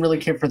that. I didn't really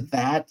care for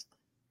that.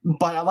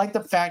 But I like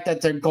the fact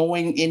that they're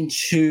going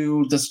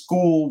into the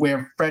school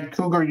where Fred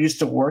Krueger used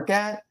to work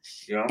at,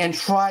 and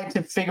try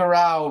to figure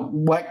out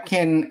what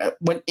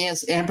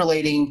is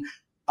ambulating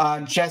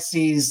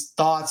Jesse's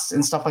thoughts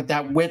and stuff like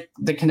that with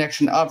the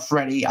connection of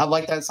Freddy. I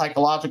like that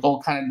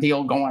psychological kind of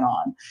deal going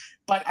on.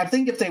 But I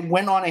think if they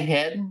went on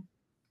ahead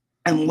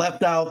and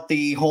left out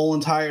the whole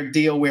entire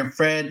deal where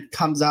Fred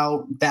comes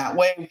out that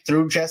way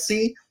through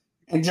Jesse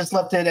and just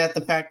left it at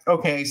the fact,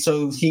 okay,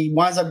 so he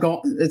winds up going,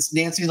 it's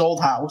Nancy's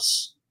old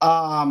house.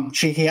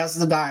 He has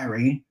the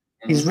diary.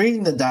 He's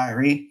reading the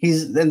diary.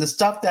 And the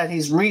stuff that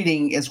he's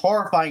reading is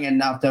horrifying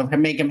enough to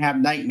make him have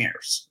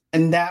nightmares.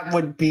 And that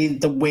would be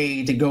the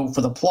way to go for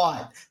the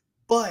plot.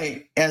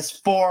 But as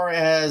far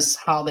as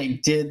how they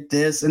did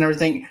this and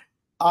everything,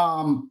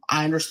 I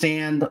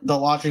understand the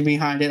logic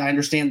behind it. I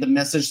understand the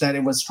message that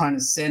it was trying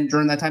to send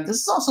during that time.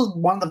 This is also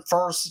one of the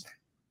first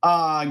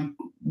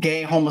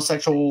gay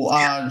homosexual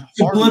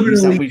horror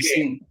movies that we've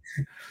seen.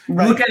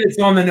 Right. Look at it's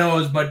on the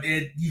nose, but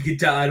you could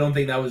tell. I don't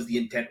think that was the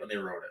intent when they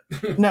wrote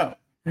it. No.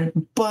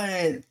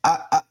 But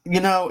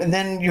and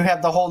then you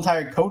have the whole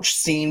entire coach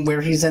scene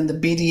where he's in the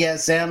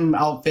BDSM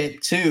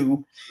outfit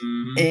too,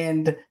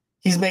 and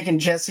he's making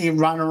Jesse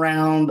run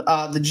around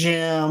the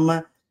gym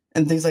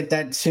and things like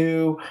that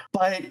too.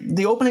 But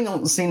the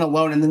opening scene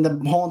alone, and then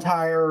the whole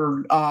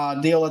entire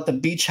deal at the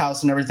beach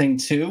house and everything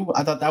too,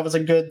 I thought that was a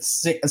good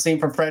scene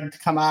for Fred to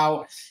come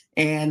out,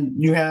 and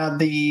you have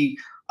the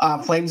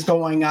flames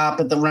going up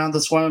around the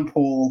swimming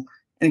pool,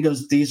 and he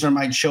goes, "These are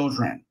my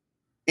children,"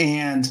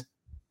 and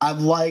I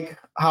like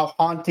how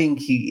haunting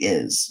he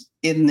is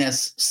in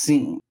this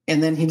scene.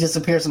 And then he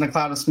disappears in a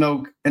cloud of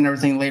smoke and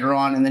everything later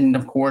on. And then,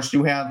 of course,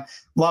 you have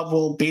love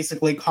will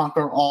basically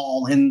conquer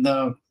all in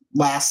the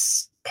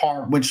last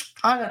part, which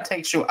kind of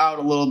takes you out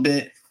a little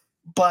bit.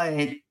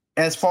 But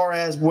as far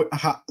as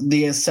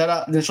the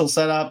initial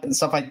setup and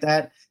stuff like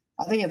that,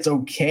 I think it's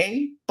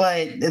okay.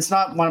 But it's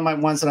not one of my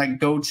ones that I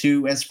go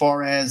to as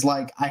far as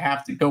like I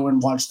have to go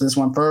and watch this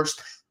one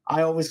first.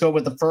 I always go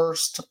with the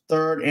first,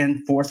 third,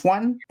 and fourth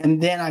one,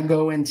 and then I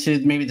go into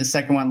maybe the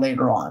second one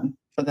later on.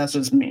 But that's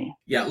just me.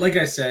 Yeah, like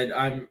I said,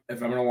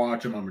 if I'm gonna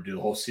watch them, I'm gonna do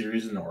the whole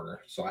series in order,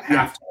 so I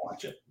have to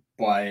watch it.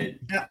 But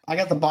yeah, I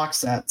got the box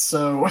set,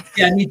 so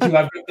yeah, me too.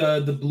 I've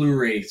got the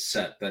Blu-ray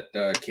set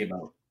that came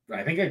out.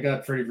 I think I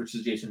got Freddy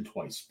vs. Jason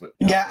twice, but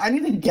yeah, I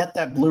need to get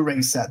that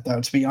Blu-ray set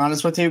though. To be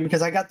honest with you,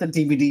 because I got the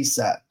DVD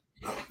set.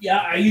 Yeah,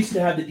 I used to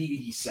have the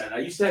DVD set. I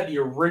used to have the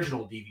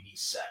original DVD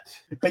set.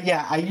 But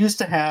yeah, I used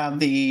to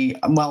have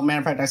matter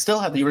of fact, I still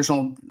have the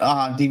original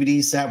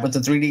DVD set with the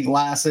 3D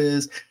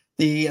glasses,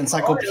 the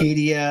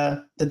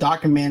encyclopedia, the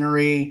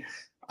documentary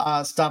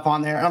stuff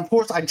on there. And of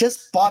course, I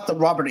just bought the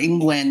Robert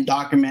Englund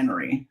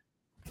documentary.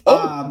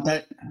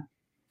 That's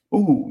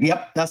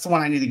the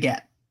one I need to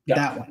get. Yep.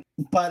 That one.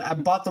 But I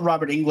bought the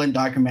Robert Englund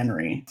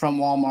documentary from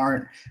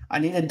Walmart. I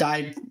need to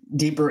dive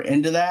deeper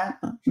into that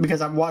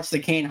because I watched the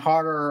Kane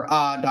Hodder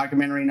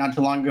documentary not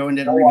too long ago and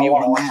did a review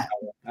on that.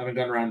 I haven't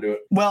gotten around to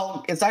it.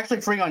 Well, it's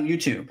actually free on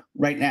YouTube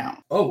right now.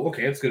 Oh,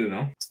 okay. That's good to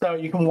know. So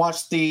you can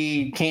watch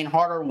the Kane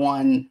Hodder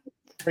one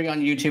free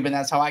on YouTube, and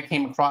that's how I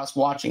came across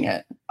watching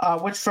it.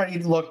 Which Freddy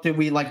look do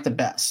we like the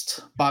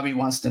best? Bobby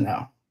wants to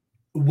know.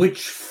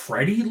 Which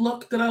Freddy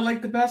look did I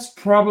like the best?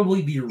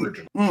 Probably the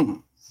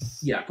original.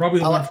 Yeah,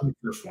 probably the one from the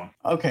first one.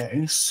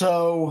 Okay,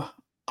 so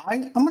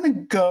I'm going to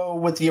go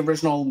with the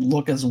original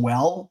look as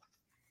well,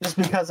 just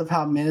because of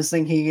how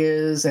menacing he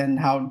is and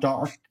how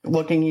dark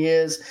looking he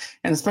is,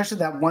 and especially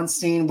that one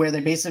scene where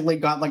they basically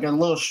got like a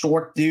little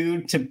short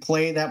dude to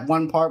play that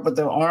one part with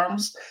their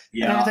arms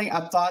and everything.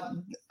 I thought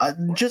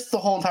just the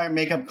whole entire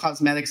makeup,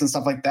 cosmetics, and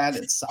stuff like that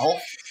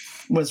itself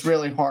was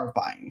really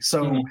horrifying.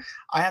 So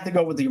I have to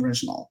go with the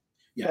original.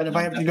 Yeah, but if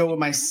I have to go with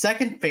my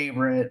second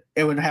favorite,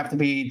 it would have to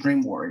be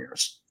Dream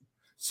Warriors.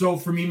 So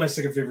for me, my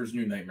second favorite is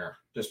New Nightmare,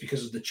 just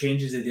because of the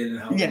changes they did and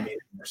how they made it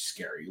more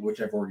scary,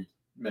 which I've already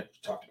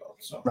talked about.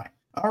 So right,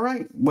 all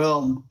right.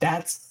 Well,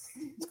 that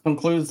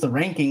concludes the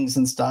rankings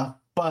and stuff.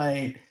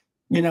 But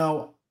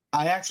I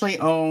actually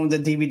own the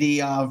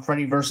DVD of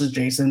Freddy vs.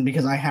 Jason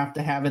because I have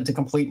to have it to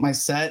complete my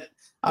set.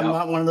 I'm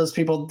not one of those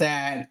people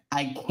that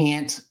I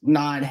can't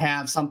not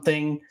have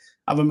something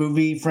of a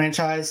movie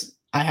franchise.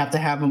 I have to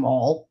have them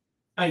all.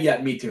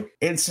 Yeah, me too.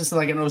 It's just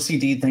like an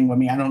OCD thing with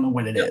me. I don't know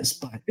what it is,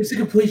 but it's a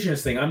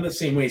completionist thing. I'm the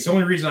same way. It's the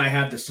only reason I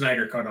have the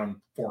Snyder cut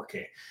on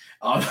 4K.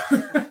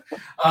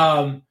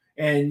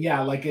 And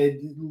yeah, like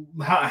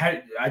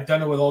I've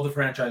done it with all the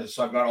franchises.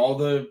 So I've got all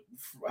the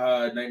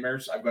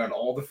Nightmares. I've got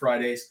all the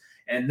Fridays.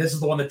 And this is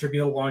the one that took me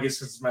the longest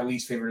because it's my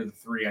least favorite of the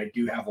three. I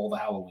do have all the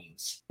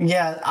Halloweens.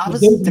 Yeah, I was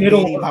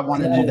debating if I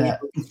want to do that.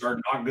 Are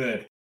not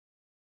good.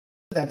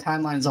 That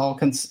timeline is all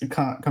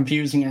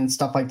confusing and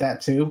stuff like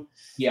that too.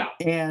 Yeah.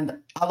 And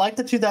I like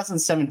the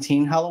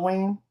 2017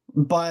 Halloween,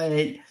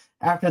 but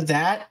after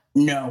that,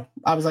 no.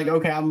 I was like,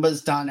 okay, I'm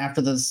just done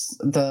after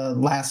the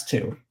last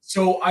two.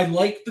 So I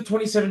liked the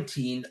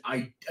 2017.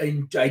 I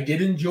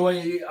did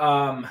enjoy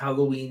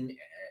Halloween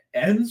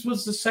Ends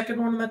was the second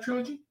one in that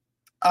trilogy.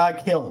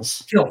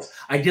 Kills.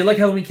 I did like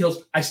Halloween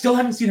Kills. I still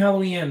haven't seen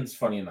Halloween Ends,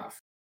 funny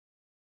enough.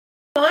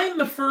 I'm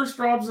the first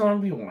Rob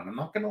Zombie one. I'm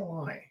not going to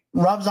lie.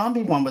 Rob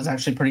Zombie one was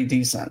actually pretty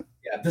decent.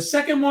 Yeah. The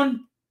second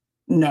one?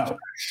 No.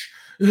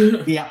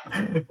 Yeah.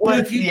 One of But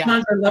the few yeah,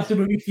 times I left the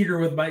movie theater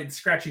with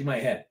scratching my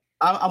head.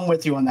 I'm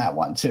with you on that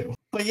one too.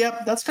 But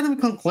yep, that's going to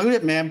conclude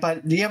it, man.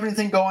 But do you have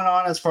anything going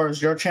on as far as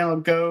your channel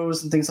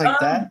goes and things like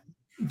that?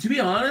 To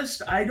be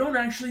honest, I don't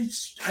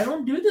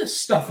do this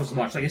stuff as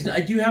much. Like I said,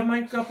 I do have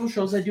my couple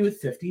shows I do with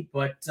 50,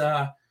 but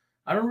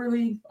I don't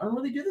really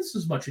do this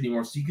as much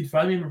anymore. So you can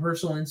find me on my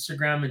personal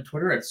Instagram and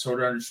Twitter at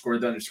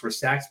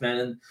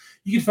 @sorta_the_Stacksman, and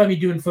you can find me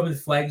doing Flipping the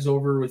Flags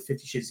over with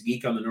 50 Shades of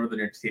Geek on the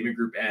Northern Entertainment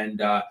Group. And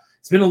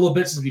it's been a little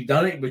bit since we've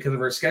done it because of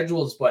our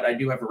schedules, but I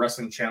do have a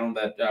wrestling channel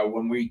that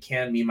when we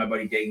can, me and my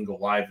buddy Day can go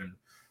live and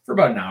for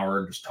about an hour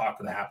and just talk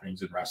of the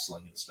happenings in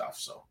wrestling and stuff.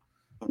 So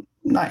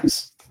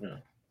nice. Yeah.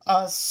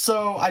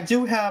 So I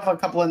do have a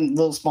couple of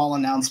little small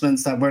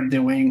announcements that we're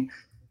doing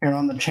here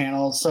on the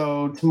channel.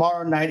 So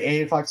tomorrow night,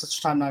 8 o'clock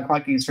Central Time, 9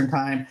 o'clock Eastern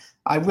Time,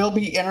 I will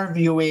be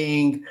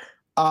interviewing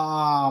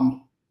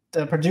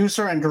the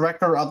producer and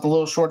director of the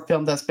little short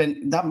film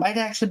that might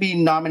actually be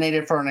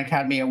nominated for an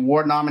Academy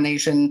Award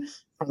nomination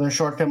for their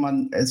short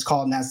film. It's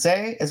called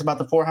Naseh. It's about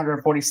the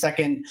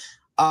 442nd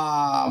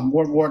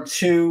World War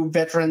II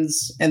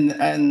veterans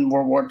in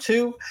World War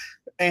II.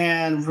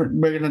 And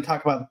we're going to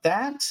talk about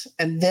that.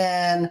 And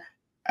then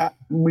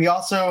we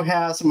also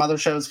have some other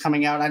shows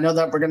coming out. I know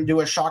that we're going to do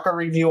a Shocker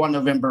review on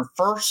November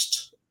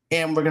 1st.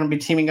 And we're going to be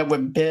teaming up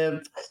with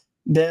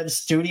Biv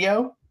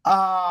Studio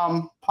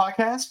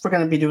podcast. We're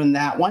going to be doing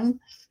that one.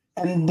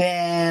 And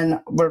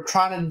then we're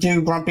trying to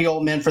do Grumpy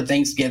Old Men for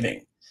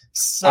Thanksgiving.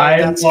 So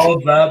I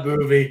love that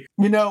movie.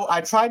 You know,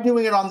 I tried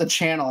doing it on the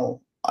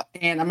channel.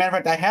 And a matter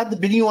of fact, I had the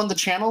video on the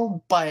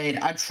channel,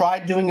 but I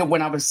tried doing it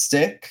when I was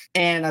sick,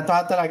 and I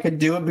thought that I could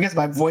do it because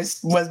my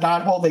voice was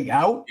not holding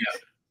out. Yeah.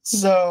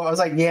 So I was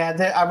like,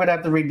 yeah, I would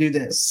have to redo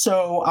this.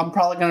 So I'm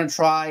probably going to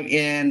try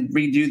and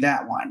redo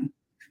that one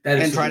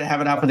and try to have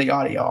it out for the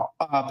audio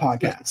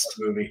podcast.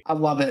 Movie. I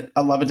love it.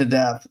 I love it to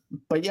death.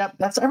 But yeah,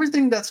 that's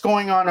everything that's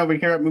going on over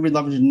here at Movie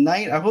Lovers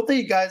Tonight. I hope that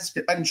you guys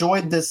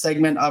enjoyed this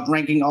segment of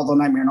ranking all the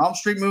Nightmare on Elm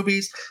Street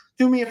movies.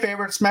 Do me a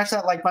favor, smash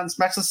that like button,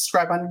 smash the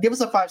subscribe button, give us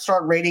a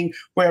 5-star rating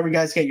wherever you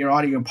guys get your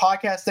audio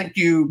podcast. Thank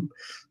you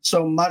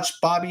so much,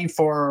 Bobby,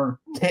 for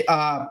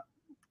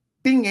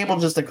being able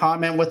just to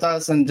comment with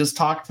us and just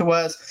talk to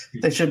us.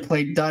 They should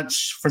play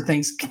Dutch for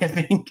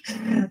Thanksgiving,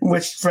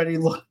 which Freddie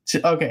looked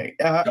okay.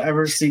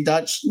 Ever see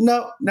Dutch?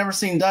 No, never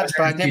seen Dutch,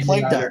 but I did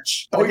play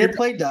Dutch. I did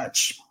play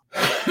Dutch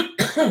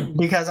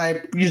because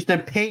I used to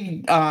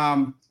pay.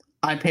 The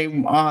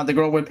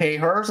girl would pay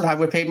hers, and I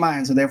would pay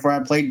mine. So therefore, I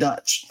played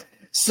Dutch.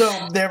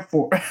 So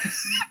therefore,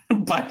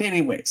 but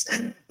anyways,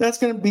 that's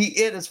going to be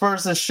it as far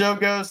as the show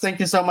goes. Thank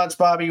you so much,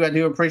 Bobby. I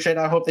do appreciate it.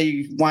 I hope that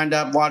you wind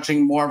up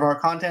watching more of our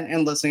content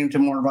and listening to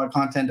more of our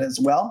content as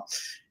well.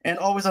 And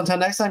always until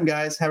next time,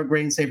 guys, have a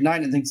great and safe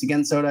night. And thanks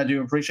again, Soda. I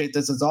do appreciate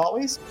this as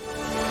always.